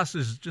other cost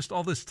is just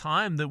all this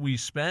time that we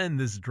spend,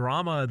 this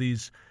drama,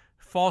 these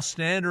false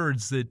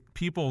standards that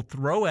people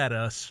throw at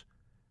us.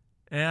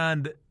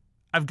 And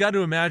I've got to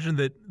imagine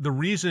that the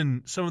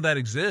reason some of that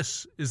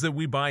exists is that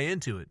we buy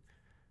into it.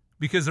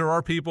 Because there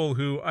are people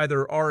who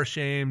either are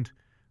ashamed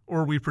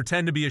or we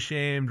pretend to be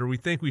ashamed or we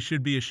think we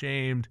should be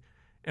ashamed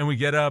and we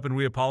get up and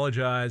we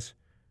apologize.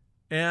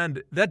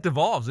 And that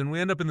devolves and we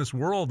end up in this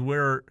world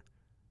where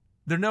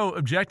there are no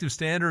objective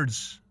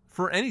standards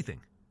for anything.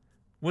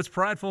 What's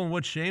prideful and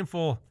what's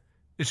shameful,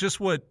 it's just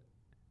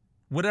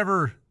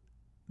whatever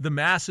the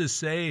masses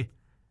say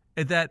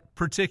at that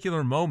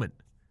particular moment.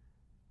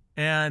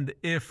 And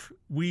if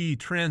we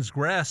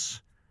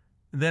transgress,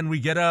 then we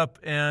get up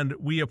and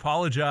we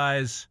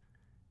apologize,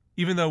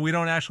 even though we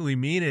don't actually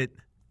mean it.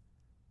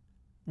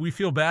 We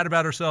feel bad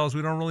about ourselves.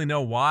 We don't really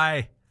know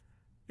why.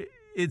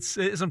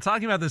 As I'm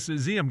talking about this,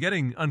 Z, I'm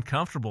getting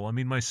uncomfortable. I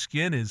mean, my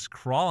skin is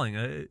crawling.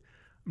 I'm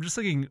just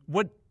thinking,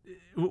 what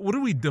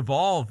do we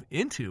devolve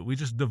into? We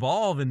just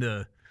devolve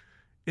into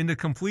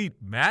complete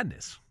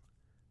madness.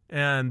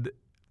 And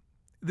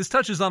this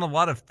touches on a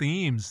lot of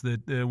themes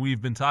that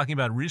we've been talking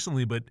about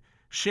recently, but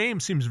shame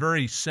seems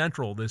very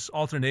central. This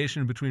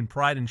alternation between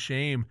pride and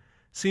shame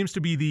seems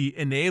to be the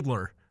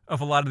enabler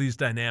of a lot of these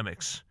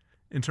dynamics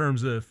in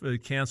terms of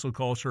cancel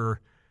culture,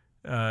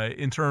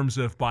 in terms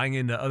of buying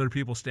into other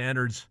people's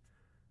standards.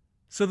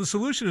 So the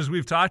solution, as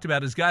we've talked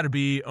about, has got to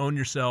be own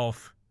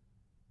yourself,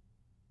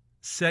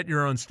 set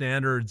your own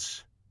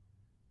standards,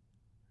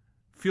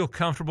 feel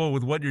comfortable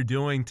with what you're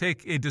doing,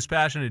 take a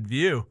dispassionate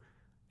view,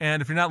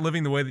 and if you're not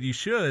living the way that you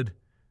should,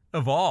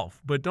 evolve.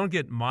 But don't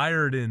get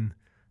mired in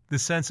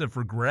this sense of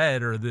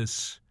regret or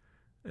this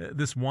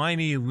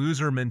whiny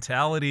loser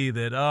mentality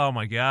that, oh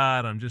my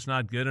God, I'm just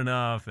not good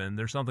enough and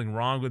there's something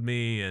wrong with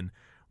me and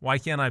why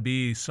can't I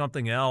be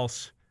something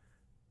else?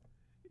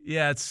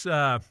 Yeah, it's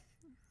I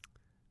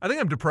think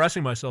I'm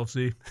depressing myself,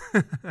 see.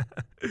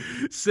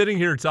 Sitting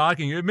here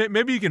talking.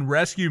 Maybe you can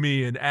rescue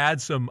me and add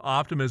some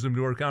optimism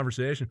to our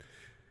conversation.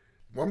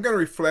 Well, I'm going to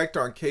reflect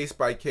on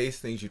case-by-case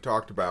things you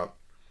talked about.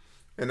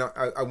 And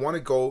I want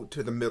to go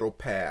to the middle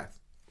path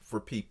for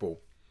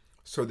people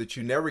so that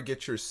you never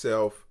get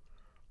yourself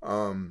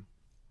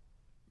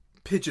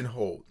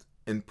pigeonholed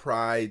in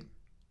pride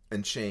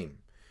and shame.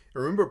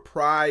 And remember,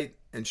 pride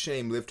and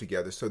shame live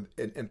together. So,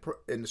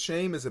 and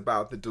shame is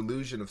about the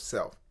delusion of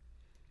self.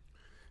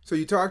 So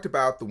you talked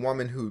about the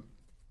woman who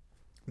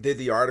did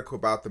the article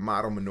about the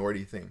model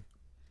minority thing.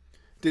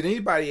 Did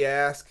anybody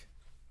ask,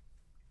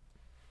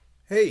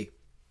 hey,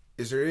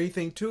 is there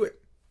anything to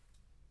it?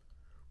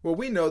 Well,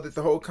 we know that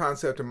the whole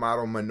concept of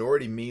model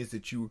minority means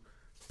that you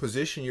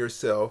position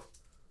yourself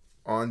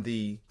on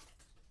the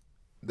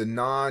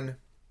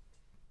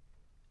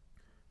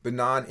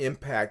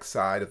non-impact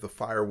side of the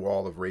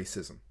firewall of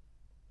racism,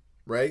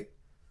 right?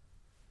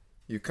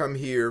 You come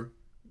here,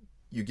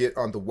 you get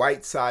on the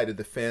white side of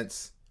the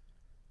fence.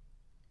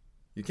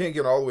 You can't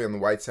get all the way on the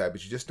white side,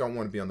 but you just don't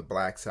want to be on the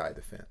black side of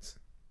the fence.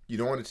 You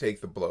don't want to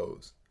take the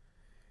blows.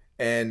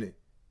 And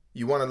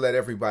you want to let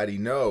everybody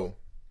know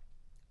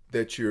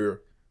that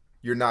you're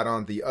not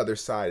on the other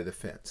side of the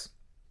fence.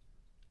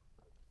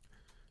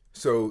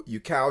 So you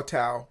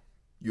kowtow,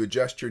 you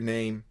adjust your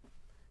name,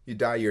 you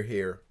dye your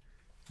hair,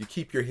 you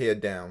keep your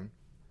head down,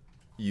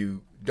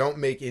 you don't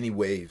make any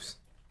waves,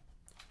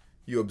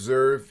 you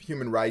observe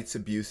human rights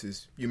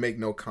abuses, you make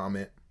no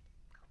comment.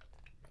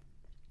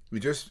 You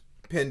just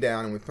pin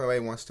down, and when somebody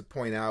wants to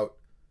point out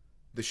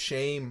the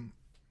shame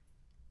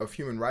of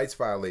human rights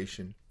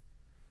violation,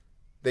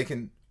 they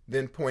can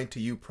then point to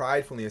you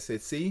pridefully and say,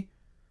 see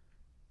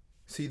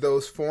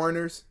those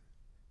foreigners,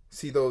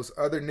 see those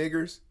other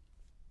niggers,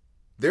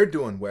 they're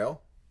doing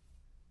well.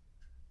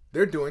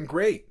 They're doing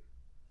great.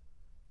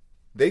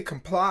 They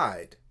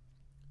complied.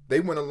 They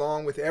went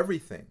along with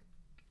everything.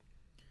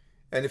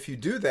 And if you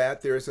do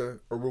that, there's a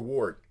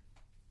reward.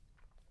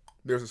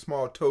 There's a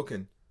small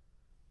token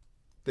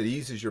that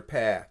eases your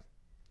path.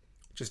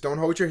 Just don't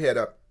hold your head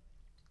up.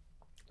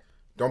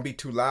 Don't be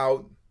too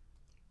loud.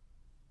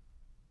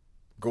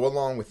 Go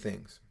along with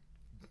things,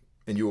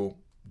 and you'll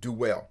do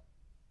well.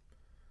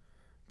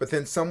 But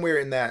then somewhere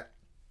in that,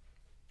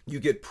 you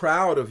get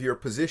proud of your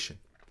position.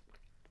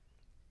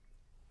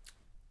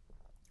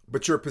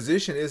 But your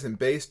position isn't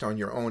based on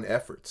your own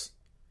efforts.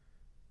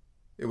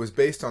 It was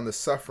based on the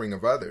suffering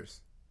of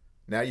others.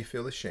 Now you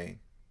feel ashamed.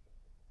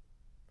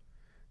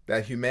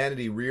 That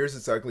humanity rears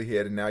its ugly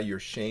head, and now you're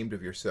ashamed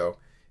of yourself.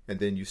 And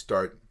then you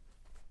start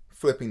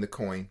flipping the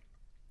coin.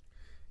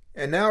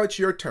 And now it's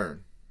your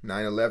turn.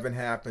 9/11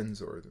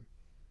 happens, or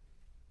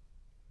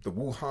the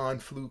Wuhan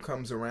flu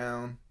comes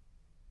around.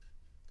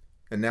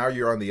 And now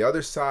you're on the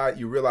other side.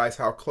 You realize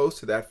how close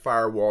to that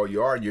firewall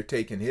you are, and you're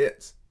taking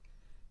hits.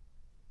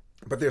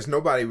 But there's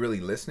nobody really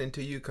listening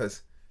to you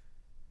because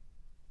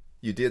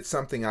you did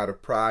something out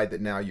of pride that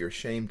now you're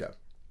ashamed of.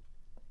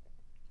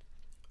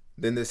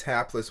 Then this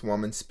hapless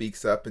woman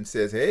speaks up and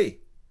says, hey,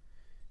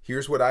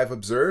 here's what I've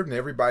observed, and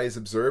everybody's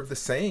observed the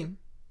same.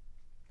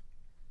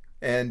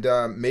 And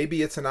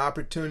maybe it's an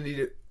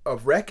opportunity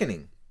of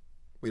reckoning.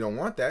 We don't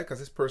want that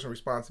because it's personal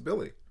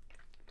responsibility.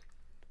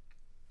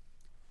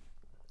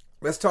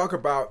 Let's talk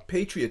about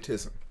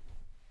patriotism.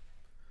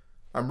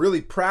 I'm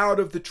really proud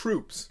of the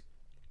troops.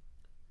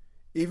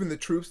 Even the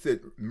troops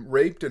that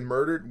raped and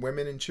murdered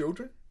women and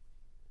children.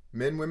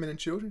 Men, women, and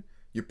children.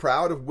 You're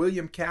proud of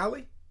William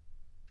Calley?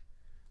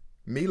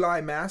 My Lai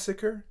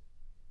massacre?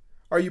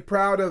 Are you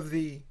proud of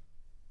the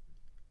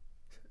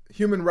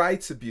human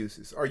rights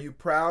abuses? Are you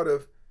proud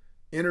of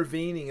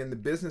intervening in the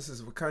businesses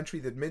of a country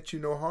that meant you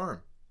no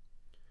harm?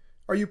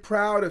 Are you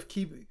proud of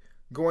keep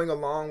going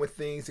along with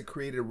things that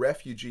created a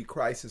refugee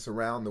crisis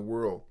around the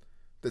world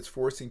that's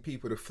forcing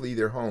people to flee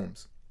their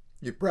homes?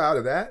 You're proud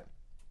of that?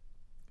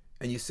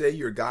 And you say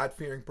you're a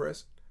God-fearing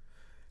person?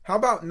 How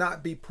about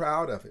not be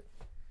proud of it?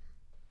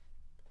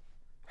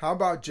 How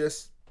about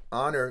just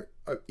honor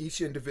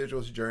each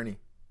individual's journey?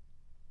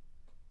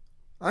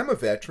 I'm a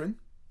veteran.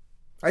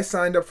 I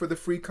signed up for the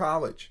free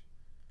college.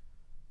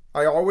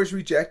 I always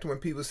reject when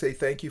people say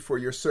thank you for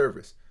your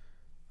service.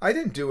 I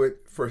didn't do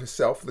it for a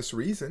selfless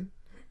reason.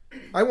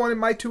 I wanted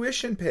my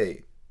tuition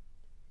paid.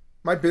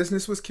 My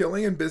business was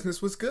killing and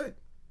business was good.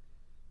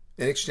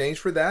 In exchange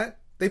for that,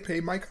 they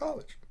paid my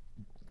college.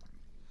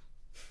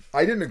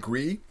 I didn't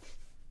agree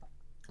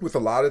with a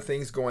lot of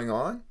things going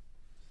on,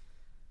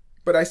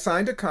 but I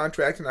signed a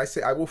contract and I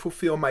say I will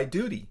fulfill my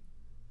duty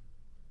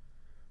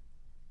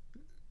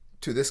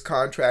to this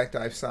contract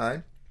I've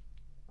signed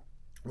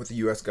with the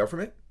U.S.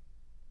 government,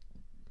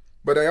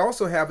 but I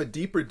also have a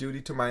deeper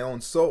duty to my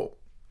own soul.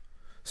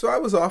 So I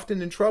was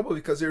often in trouble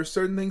because there are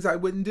certain things I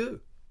wouldn't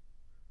do.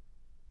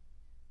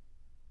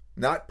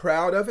 Not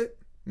proud of it,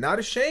 not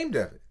ashamed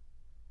of it.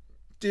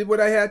 Did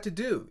what I had to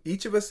do.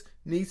 Each of us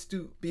needs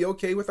to be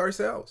okay with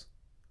ourselves.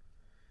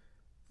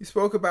 You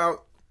spoke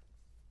about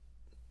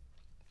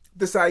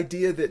this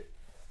idea that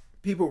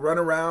people run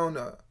around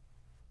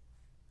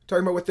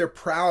talking about what they're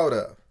proud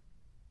of.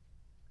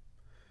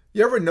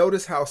 You ever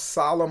notice how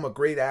solemn a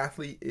great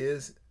athlete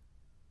is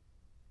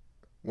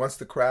once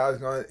the crowd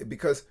is gone?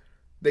 Because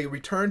they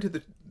return to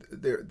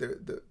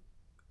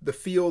the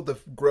field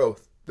of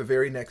growth the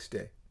very next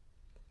day.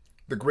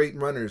 The great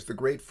runners, the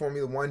great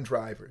Formula One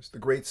drivers, the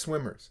great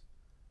swimmers.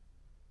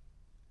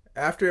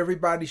 After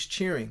everybody's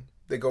cheering,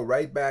 they go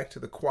right back to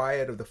the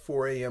quiet of the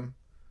 4 a.m.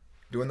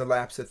 doing the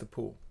laps at the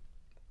pool.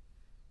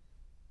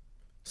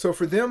 So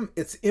for them,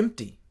 it's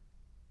empty.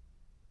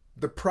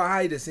 The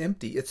pride is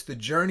empty. It's the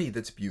journey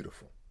that's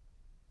beautiful.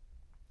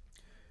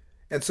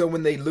 And so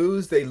when they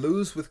lose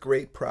with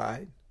great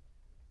pride.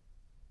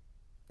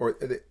 Or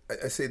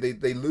I say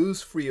they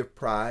lose free of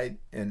pride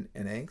and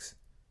angst,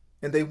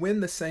 and they win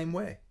the same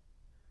way.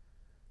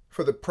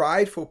 For the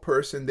prideful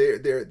person,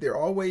 they're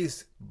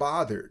always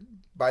bothered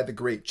by the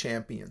great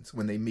champions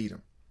when they meet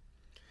them.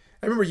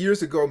 I remember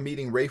years ago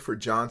meeting Rayford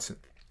Johnson.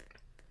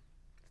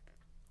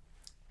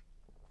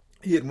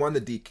 He had won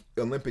the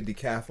Olympic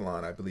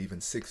decathlon, I believe, in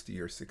 60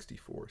 or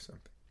 64 or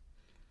something.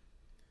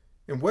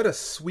 And what a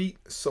sweet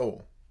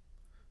soul.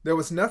 There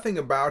was nothing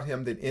about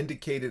him that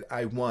indicated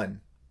I won.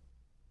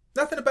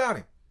 Nothing about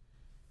him.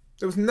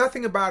 There was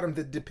nothing about him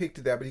that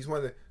depicted that, but he's one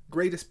of the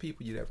greatest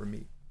people you'd ever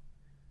meet.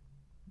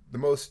 The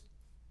most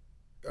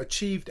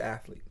achieved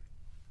athlete.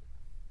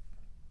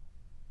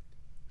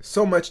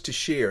 So much to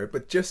share,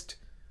 but just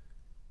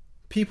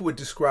people would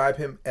describe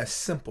him as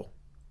simple.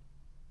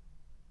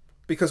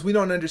 Because we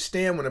don't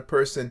understand when a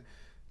person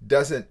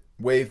doesn't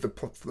wave the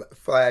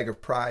flag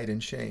of pride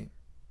and shame.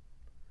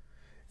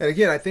 And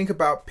again, I think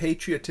about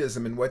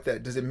patriotism and what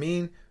that does. It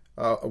mean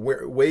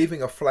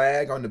waving a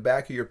flag on the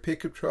back of your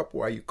pickup truck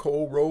while you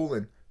coal roll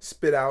and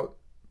spit out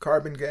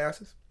carbon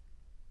gases?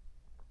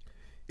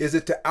 Is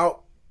it to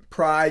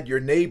out-pride your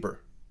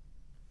neighbor?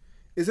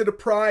 Is it a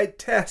pride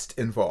test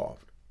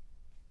involved?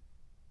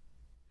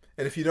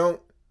 And if you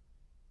don't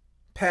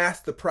pass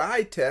the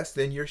pride test,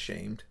 then you're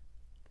shamed.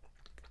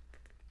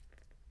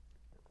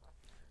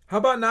 How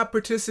about not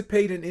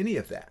participate in any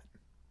of that?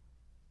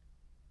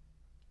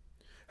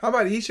 How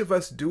about each of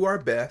us do our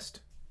best,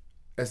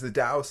 as the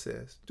Tao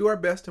says, do our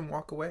best and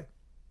walk away?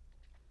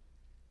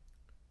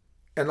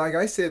 And like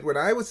I said, when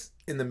I was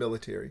in the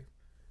military,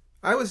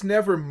 I was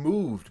never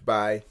moved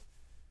by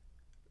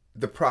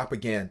the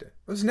propaganda.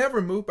 I was never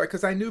moved by,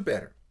 because I knew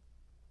better.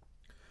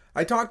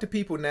 I talk to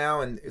people now,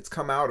 and it's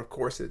come out, of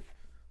course, that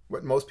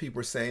what most people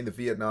are saying, the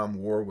Vietnam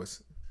War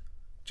was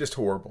just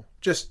horrible.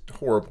 Just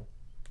horrible.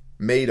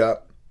 Made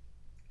up.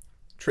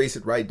 Trace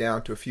it right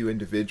down to a few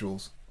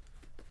individuals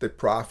that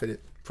profited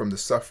from the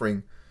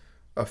suffering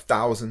of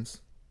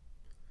thousands.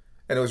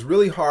 And it was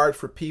really hard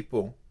for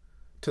people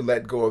to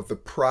let go of the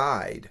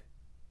pride,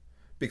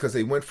 because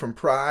they went from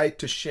pride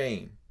to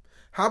shame.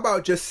 How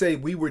about just say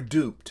we were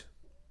duped?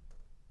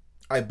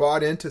 I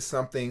bought into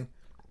something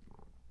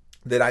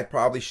that I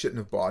probably shouldn't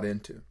have bought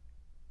into.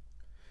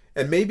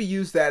 And maybe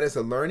use that as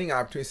a learning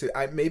opportunity.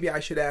 Say, maybe I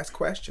should ask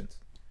questions.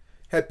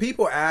 Had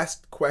people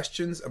asked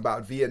questions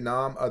about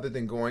Vietnam other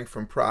than going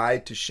from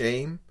pride to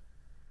shame,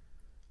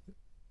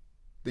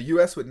 the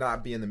U.S. would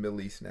not be in the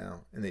Middle East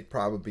now, and they'd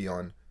probably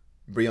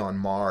be on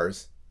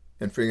Mars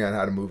and figuring out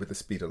how to move at the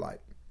speed of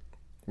light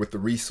with the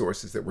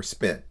resources that were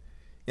spent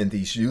in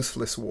these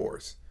useless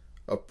wars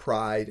of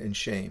pride and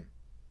shame.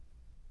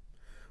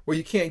 Well,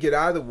 you can't get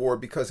out of the war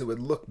because it would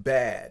look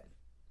bad.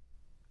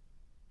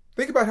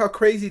 Think about how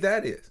crazy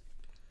that is.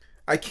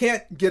 I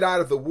can't get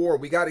out of the war.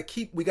 We got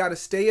to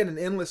stay in an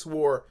endless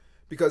war,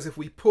 because if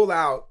we pull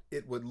out,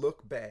 it would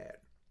look bad.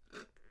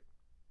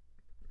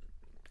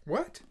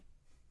 What?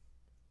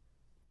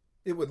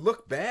 It would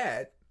look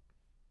bad?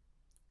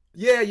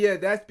 Yeah,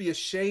 that'd be a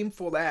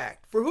shameful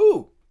act. For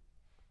who?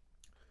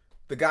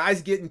 The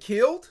guys getting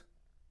killed?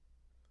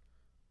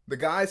 The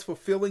guys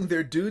fulfilling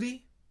their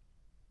duty?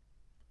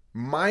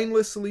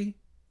 Mindlessly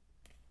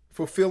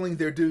fulfilling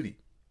their duty.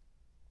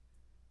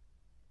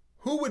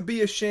 Who would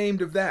be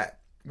ashamed of that?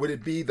 Would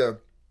it be the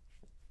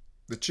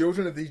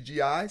children of these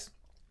GIs?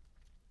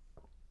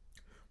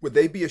 Would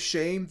they be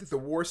ashamed that the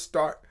war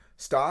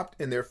stopped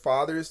and their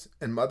fathers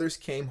and mothers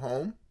came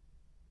home?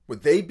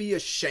 Would they be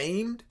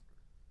ashamed?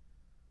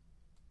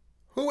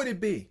 Who would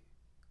it be?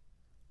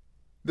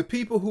 The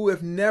people who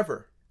have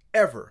never,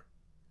 ever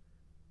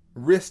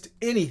risked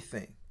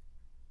anything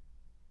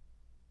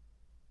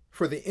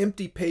for the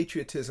empty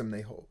patriotism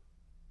they hold.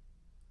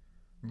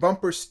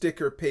 Bumper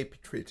sticker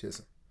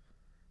patriotism.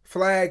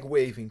 Flag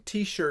waving,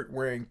 t-shirt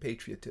wearing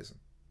patriotism.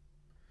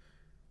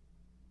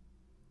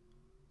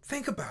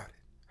 Think about it.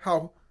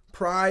 How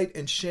pride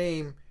and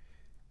shame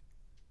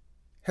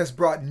has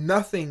brought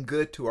nothing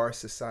good to our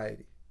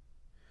society.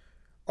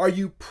 Are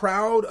you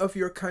proud of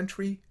your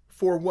country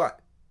for what?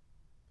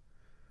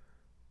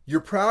 You're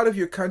proud of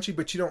your country,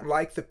 but you don't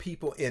like the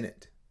people in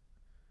it.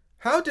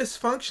 How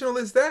dysfunctional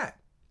is that?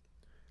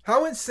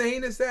 How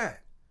insane is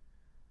that?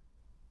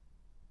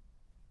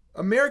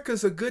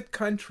 America's a good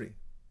country,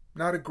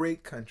 not a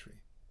great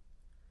country.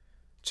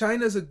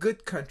 China's a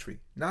good country,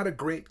 not a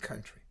great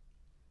country.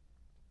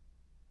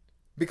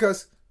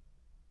 Because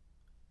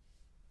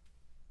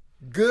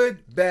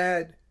good,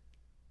 bad,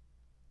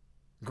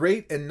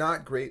 great, and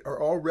not great are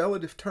all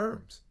relative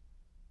terms.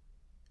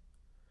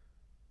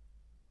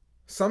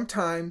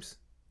 Sometimes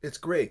it's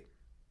great.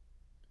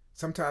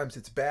 Sometimes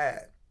it's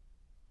bad.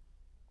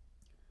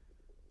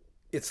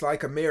 It's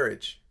like a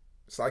marriage.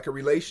 It's like a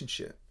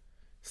relationship.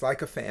 It's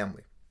like a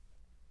family.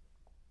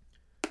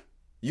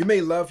 You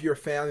may love your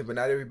family, but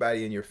not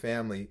everybody in your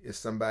family is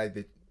somebody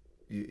that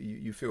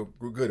you feel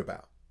good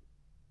about.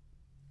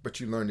 But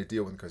you learn to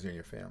deal with them because you're in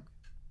your family.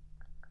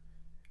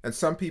 And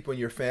some people in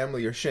your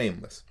family are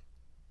shameless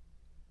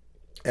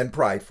and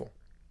prideful.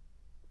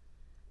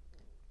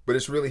 But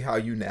it's really how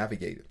you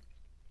navigate it.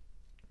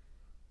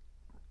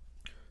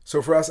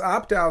 So for us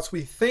opt-outs,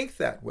 we think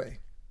that way.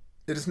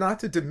 It is not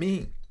to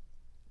demean.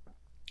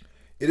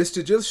 It is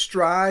to just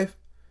strive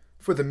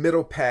for the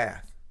middle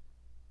path.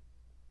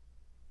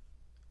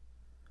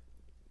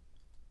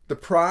 The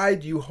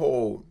pride you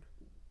hold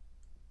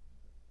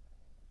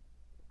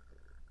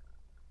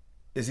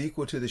is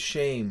equal to the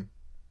shame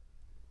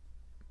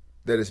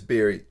that is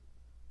buried,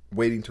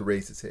 waiting to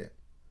raise its head.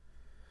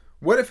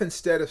 What if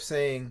instead of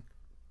saying,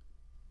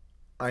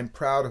 I'm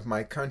proud of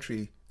my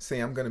country, say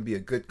I'm going to be a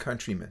good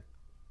countryman?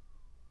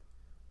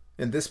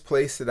 In this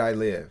place that I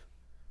live,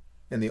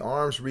 in the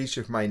arm's reach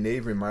of my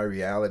neighbor in my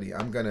reality,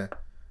 I'm going to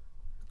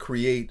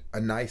create a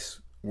nice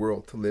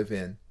world to live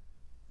in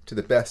to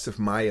the best of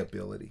my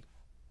ability.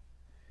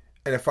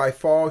 And if I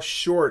fall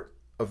short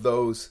of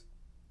those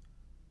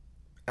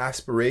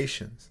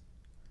aspirations,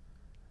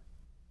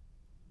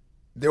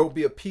 there will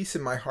be a peace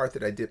in my heart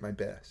that I did my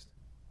best.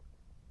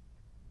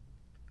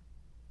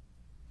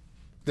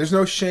 There's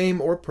no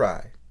shame or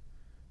pride.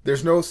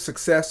 There's no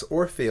success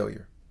or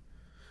failure.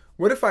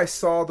 What if I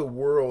saw the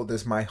world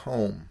as my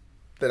home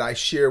that I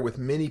share with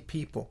many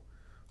people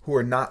who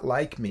are not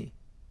like me,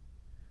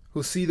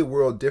 who see the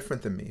world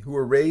different than me, who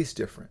are raised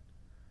different?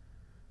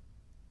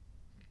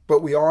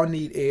 But we all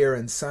need air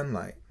and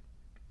sunlight.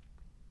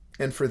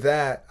 And for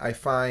that, I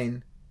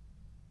find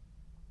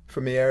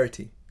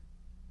familiarity.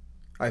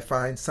 I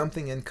find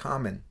something in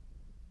common.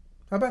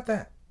 How about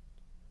that?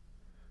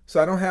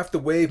 So I don't have to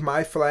wave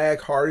my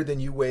flag harder than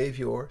you wave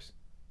yours.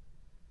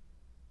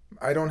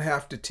 I don't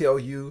have to tell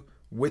you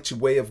which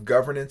way of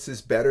governance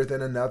is better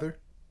than another.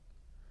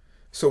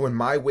 So when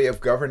my way of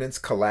governance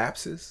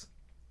collapses,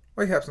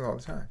 well, it happens all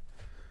the time.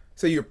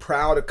 So you're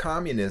proud of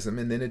communism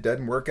and then it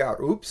doesn't work out.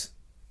 Oops.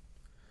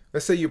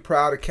 Let's say you're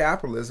proud of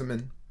capitalism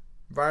and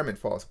environment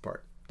falls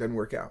apart. Doesn't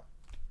work out.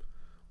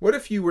 What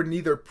if you were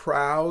neither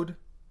proud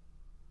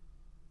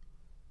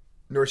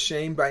nor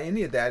shamed by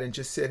any of that and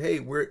just said, hey,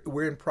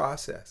 we're in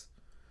process.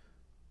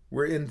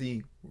 We're in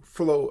the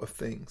flow of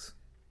things.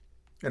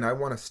 And I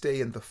want to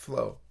stay in the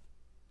flow.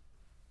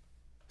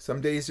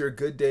 Some days there are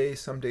good days,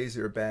 some days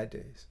there are bad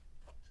days.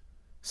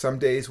 Some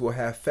days we'll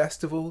have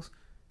festivals,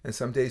 and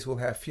some days we'll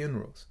have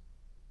funerals.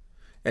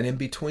 And in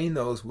between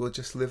those, we'll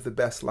just live the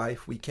best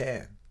life we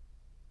can.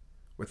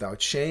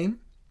 Without shame,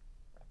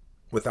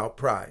 without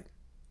pride.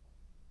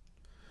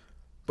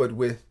 But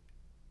with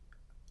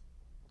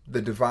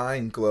the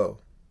divine glow,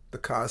 the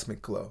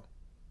cosmic glow.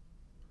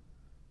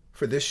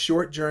 For this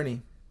short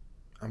journey,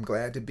 I'm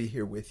glad to be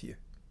here with you.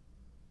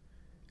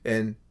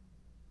 And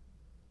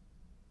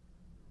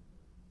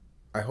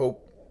I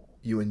hope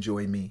you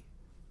enjoy me.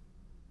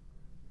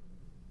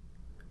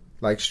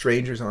 Like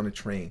strangers on a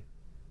train.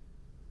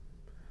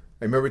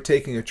 I remember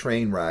taking a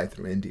train ride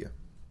through India.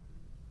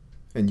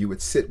 And you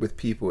would sit with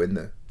people in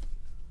the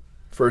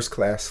first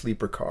class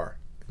sleeper car.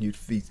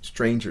 These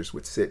strangers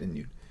would sit and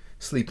you'd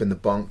sleep in the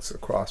bunks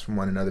across from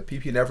one another.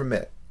 People you never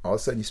met. All of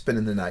a sudden you're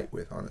spending the night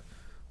with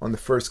on the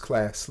first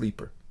class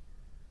sleeper.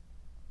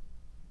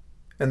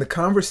 And the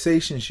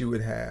conversations you would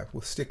have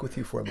will stick with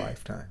you for a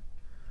lifetime.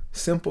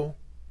 Simple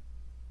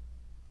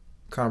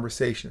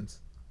conversations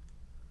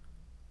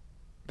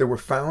that were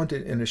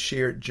founded in a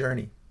shared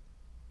journey.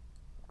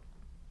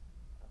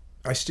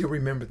 I still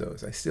remember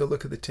those. I still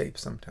look at the tape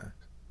sometimes.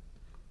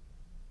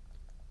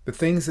 The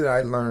things that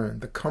I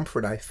learned, the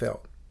comfort I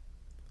felt.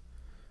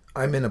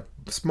 I'm in a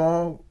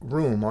small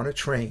room on a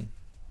train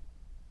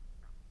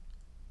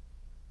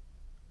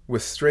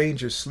with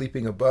strangers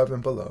sleeping above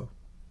and below,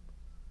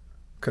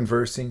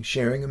 conversing,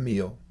 sharing a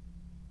meal,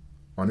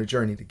 on a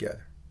journey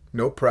together.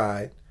 No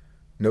pride,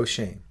 no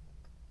shame.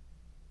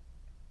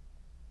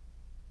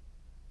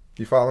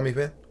 You follow me,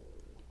 Vin?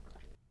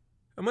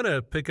 I'm going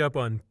to pick up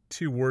on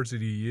two words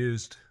that you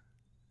used.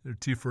 They're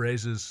two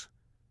phrases.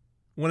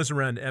 One is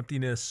around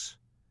emptiness,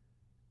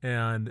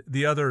 and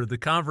the other, the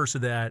converse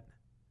of that,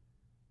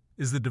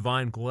 is the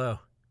divine glow.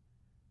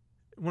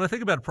 When I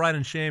think about pride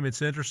and shame,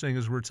 it's interesting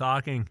as we're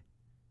talking.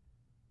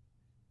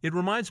 It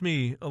reminds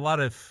me a lot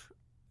of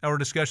our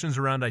discussions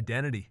around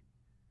identity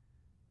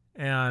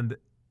and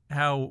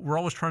how we're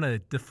always trying to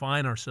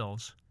define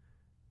ourselves.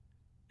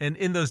 And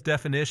in those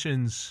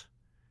definitions,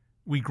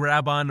 we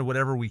grab onto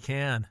whatever we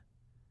can.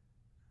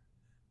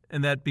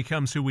 And that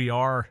becomes who we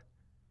are.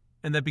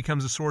 And that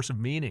becomes a source of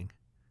meaning.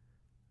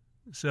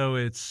 So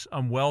it's,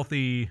 I'm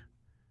wealthy,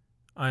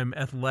 I'm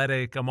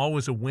athletic, I'm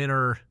always a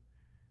winner,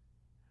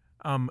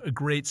 I'm a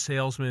great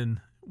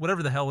salesman,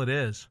 whatever the hell it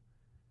is.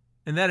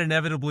 And that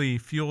inevitably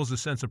fuels a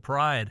sense of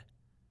pride.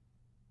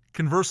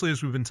 Conversely,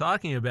 as we've been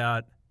talking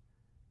about,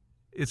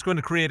 it's going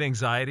to create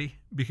anxiety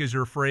because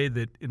you're afraid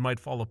that it might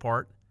fall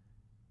apart.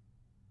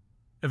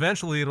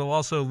 Eventually, it'll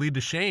also lead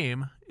to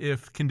shame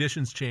if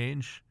conditions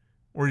change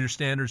or your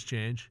standards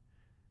change.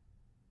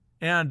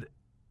 And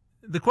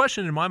the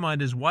question in my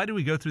mind is, why do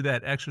we go through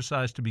that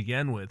exercise to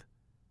begin with?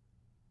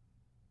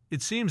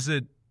 It seems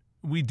that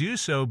we do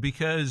so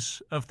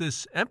because of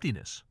this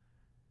emptiness,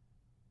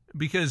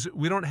 because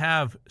we don't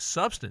have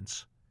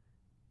substance.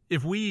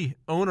 If we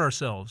own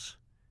ourselves,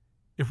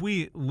 if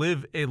we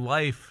live a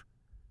life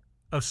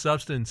of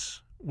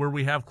substance where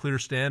we have clear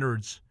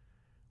standards,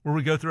 where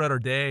we go throughout our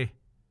day,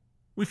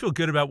 we feel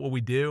good about what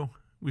we do.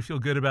 We feel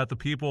good about the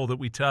people that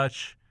we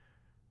touch.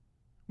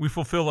 We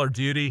fulfill our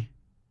duty,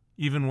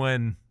 even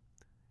when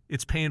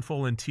it's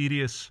painful and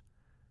tedious.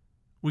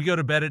 We go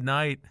to bed at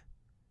night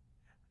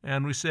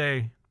and we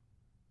say,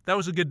 that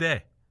was a good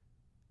day.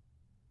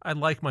 I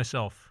like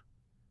myself.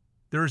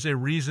 There is a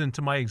reason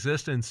to my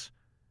existence.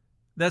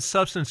 That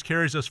substance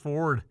carries us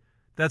forward.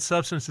 That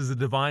substance is a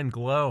divine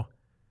glow.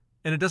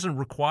 And it doesn't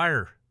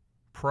require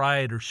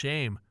pride or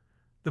shame.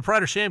 The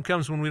pride or shame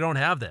comes when we don't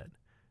have that.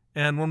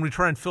 And when we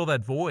try and fill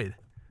that void.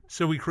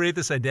 So we create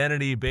this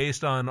identity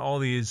based on all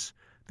these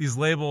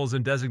labels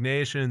and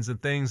designations and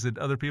things that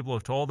other people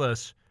have told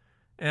us.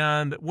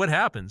 And what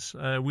happens?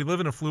 We live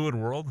in a fluid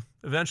world.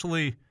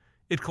 Eventually,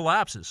 it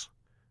collapses.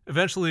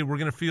 Eventually, we're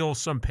going to feel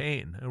some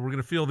pain. And we're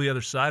going to feel the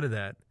other side of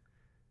that.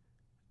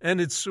 And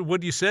it's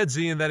what you said,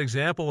 Zi, in that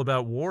example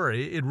about war.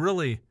 It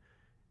really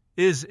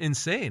is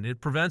insane.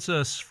 It prevents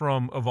us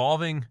from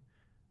evolving.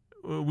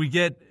 We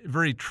get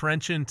very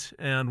trenchant,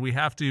 and we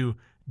have to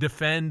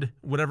defend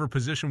whatever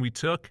position we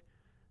took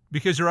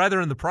because you're either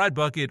in the pride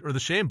bucket or the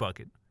shame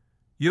bucket.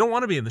 You don't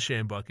want to be in the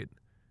shame bucket.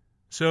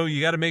 So you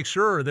got to make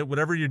sure that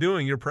whatever you're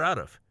doing, you're proud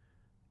of.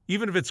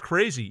 Even if it's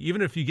crazy,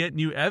 even if you get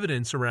new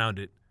evidence around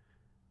it,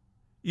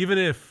 even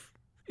if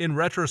in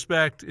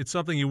retrospect it's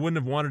something you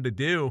wouldn't have wanted to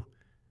do,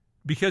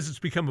 because it's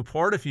become a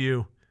part of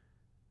you,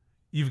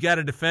 you've got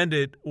to defend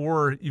it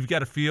or you've got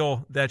to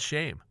feel that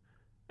shame.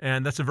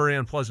 And that's a very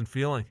unpleasant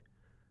feeling.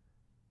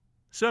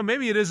 So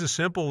maybe it is as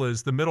simple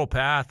as the middle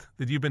path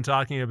that you've been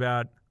talking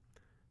about.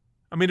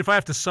 I mean, if I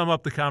have to sum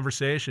up the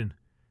conversation,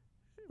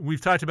 we've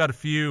talked about a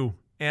few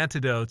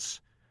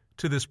antidotes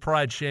to this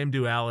pride-shame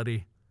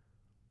duality.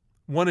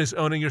 One is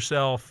owning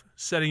yourself,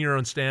 setting your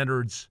own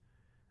standards,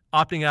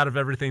 opting out of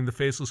everything the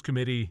Faceless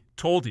Committee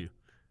told you.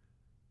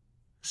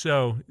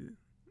 So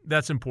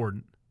that's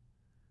important.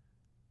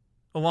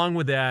 Along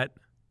with that,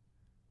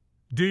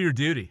 do your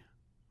duty.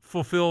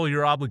 Fulfill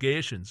your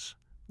obligations.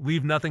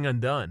 Leave nothing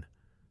undone.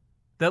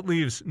 That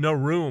leaves no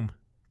room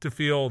to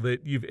feel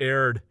that you've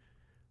erred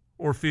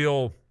or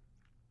feel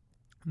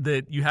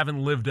that you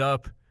haven't lived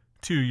up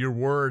to your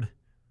word.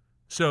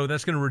 So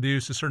that's going to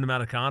reduce a certain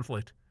amount of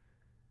conflict.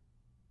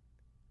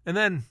 And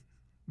then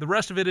the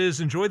rest of it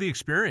is enjoy the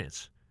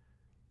experience.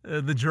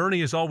 The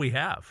journey is all we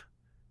have.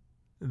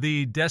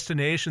 The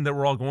destination that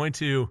we're all going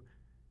to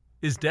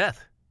is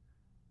death.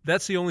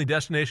 That's the only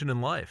destination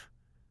in life.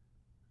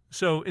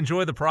 So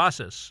enjoy the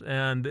process.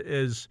 And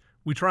as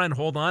we try and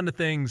hold on to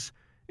things,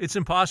 it's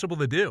impossible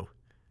to do.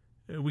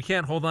 We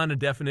can't hold on to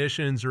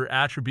definitions or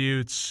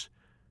attributes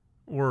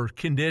or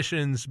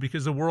conditions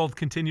because the world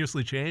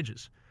continuously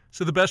changes.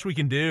 So the best we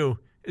can do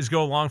is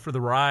go along for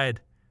the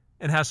ride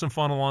and have some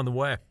fun along the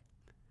way.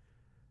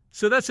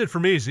 So that's it for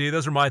me, Z.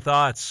 Those are my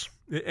thoughts.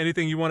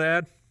 Anything you want to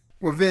add?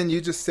 Well, Vin,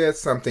 you just said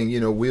something.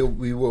 We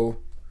will,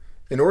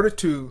 in order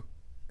to,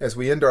 as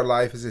we end our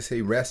life, as they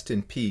say, rest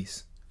in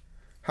peace,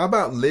 How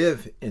about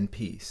live in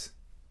peace?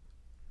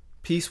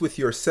 Peace with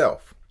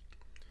yourself.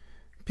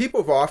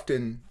 People have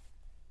often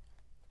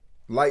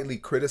lightly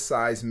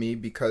criticized me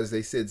because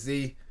they said,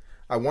 Z,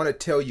 I want to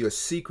tell you a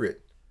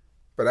secret,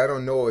 but I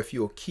don't know if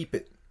you'll keep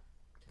it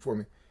for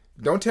me.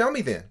 Don't tell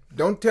me then.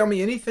 Don't tell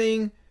me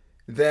anything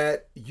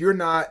that you're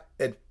not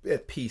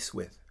at peace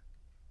with.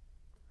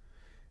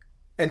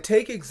 And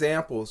take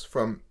examples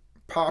from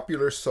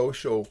popular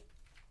social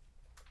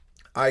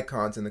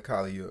icons in the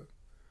Kali Yuga.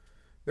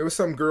 There was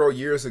some girl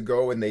years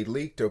ago and they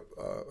leaked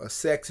a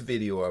sex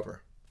video of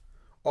her.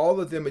 All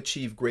of them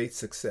achieved great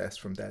success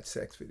from that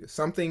sex video.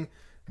 Something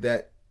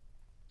that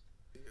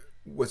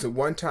was at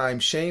one time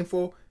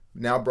shameful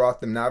now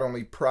brought them not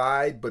only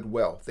pride but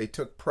wealth. They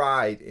took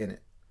pride in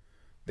it.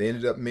 They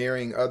ended up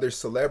marrying other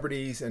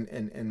celebrities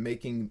and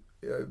making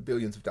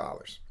billions of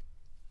dollars.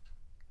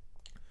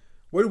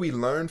 What do we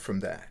learn from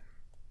that?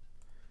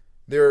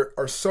 There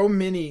are so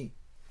many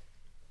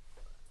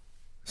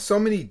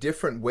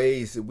different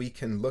ways that we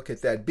can look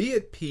at that. Be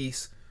at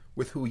peace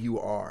with who you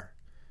are.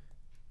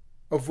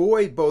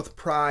 Avoid both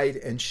pride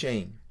and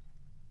shame.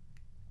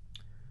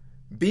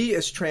 Be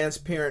as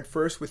transparent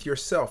first with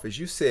yourself. As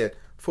you said,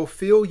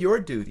 fulfill your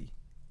duty.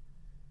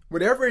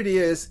 Whatever it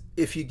is,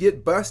 if you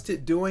get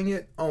busted doing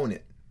it, own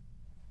it.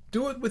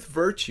 Do it with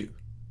virtue.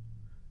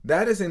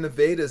 That is in the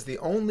Vedas, the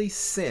only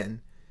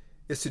sin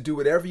is to do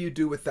whatever you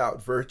do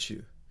without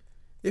virtue.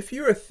 If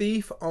you're a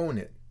thief, own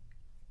it.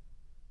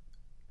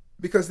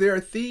 Because there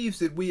are thieves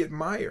that we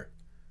admire.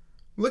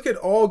 Look at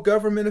all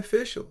government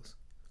officials.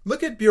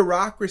 Look at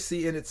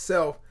bureaucracy in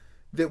itself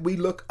that we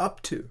look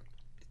up to.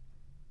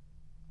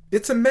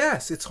 It's a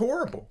mess. It's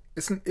horrible.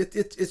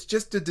 It's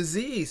just a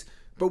disease.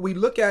 But we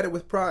look at it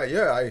with pride.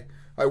 Yeah,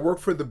 I work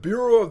for the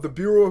Bureau of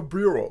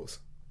Bureaus.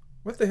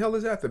 What the hell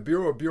is that? The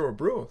Bureau of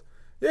Bureaus.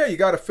 Yeah, you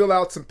got to fill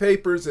out some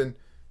papers and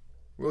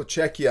we'll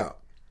check you out.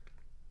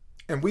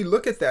 And we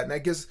look at that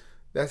and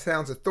that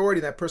sounds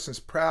authority. That person's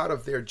proud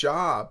of their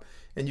job.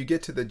 And you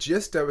get to the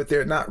gist of it,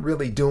 they're not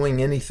really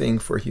doing anything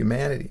for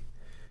humanity.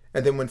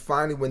 And then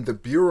when the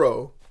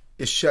Bureau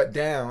is shut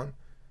down,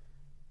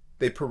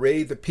 they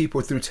parade the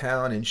people through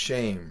town in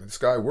shame. This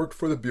guy worked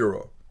for the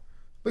Bureau.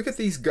 Look at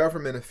these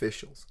government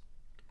officials.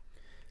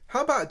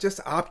 How about just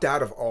opt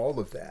out of all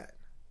of that?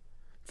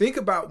 Think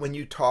about when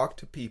you talk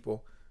to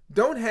people.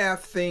 Don't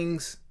have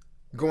things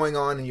going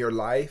on in your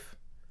life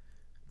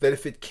that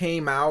if it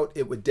came out,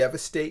 it would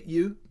devastate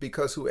you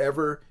because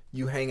whoever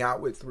you hang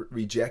out with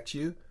rejects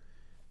you.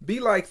 Be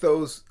like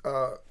those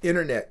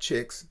internet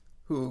chicks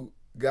who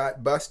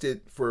got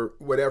busted for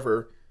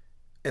whatever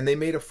and they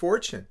made a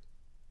fortune.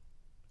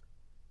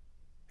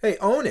 Hey,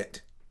 own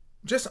it.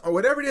 Just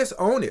whatever it is,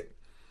 own it.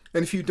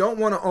 And if you don't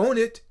want to own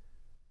it,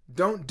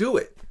 don't do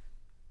it.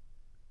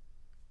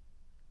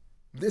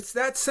 It's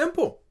that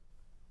simple.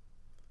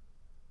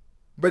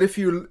 But if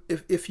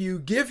you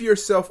give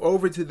yourself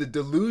over to the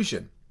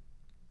delusion,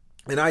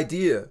 an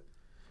idea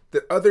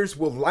that others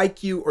will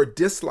like you or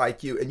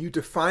dislike you, and you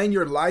define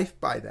your life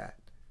by that,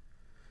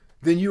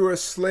 then you are a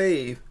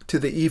slave to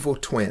the evil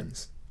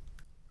twins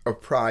of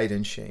pride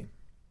and shame.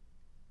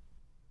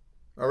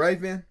 All right,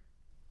 Vin?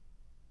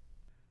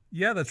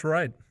 Yeah, that's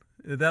right.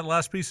 That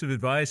last piece of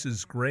advice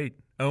is great.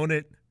 Own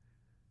it.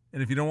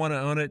 And if you don't want to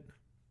own it,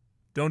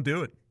 don't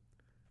do it.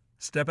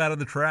 Step out of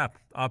the trap.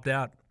 Opt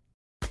out.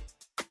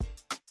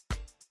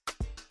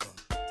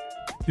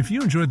 If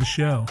you enjoyed the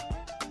show,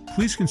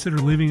 please consider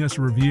leaving us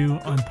a review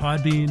on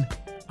Podbean,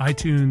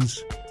 iTunes,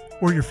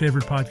 or your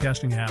favorite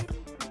podcasting app.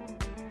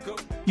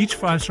 Each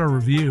 5-star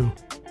review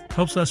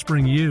helps us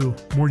bring you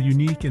more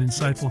unique and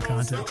insightful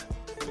content.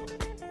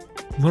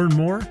 Learn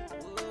more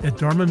at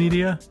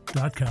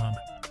dharmamedia.com.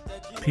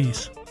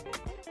 Peace.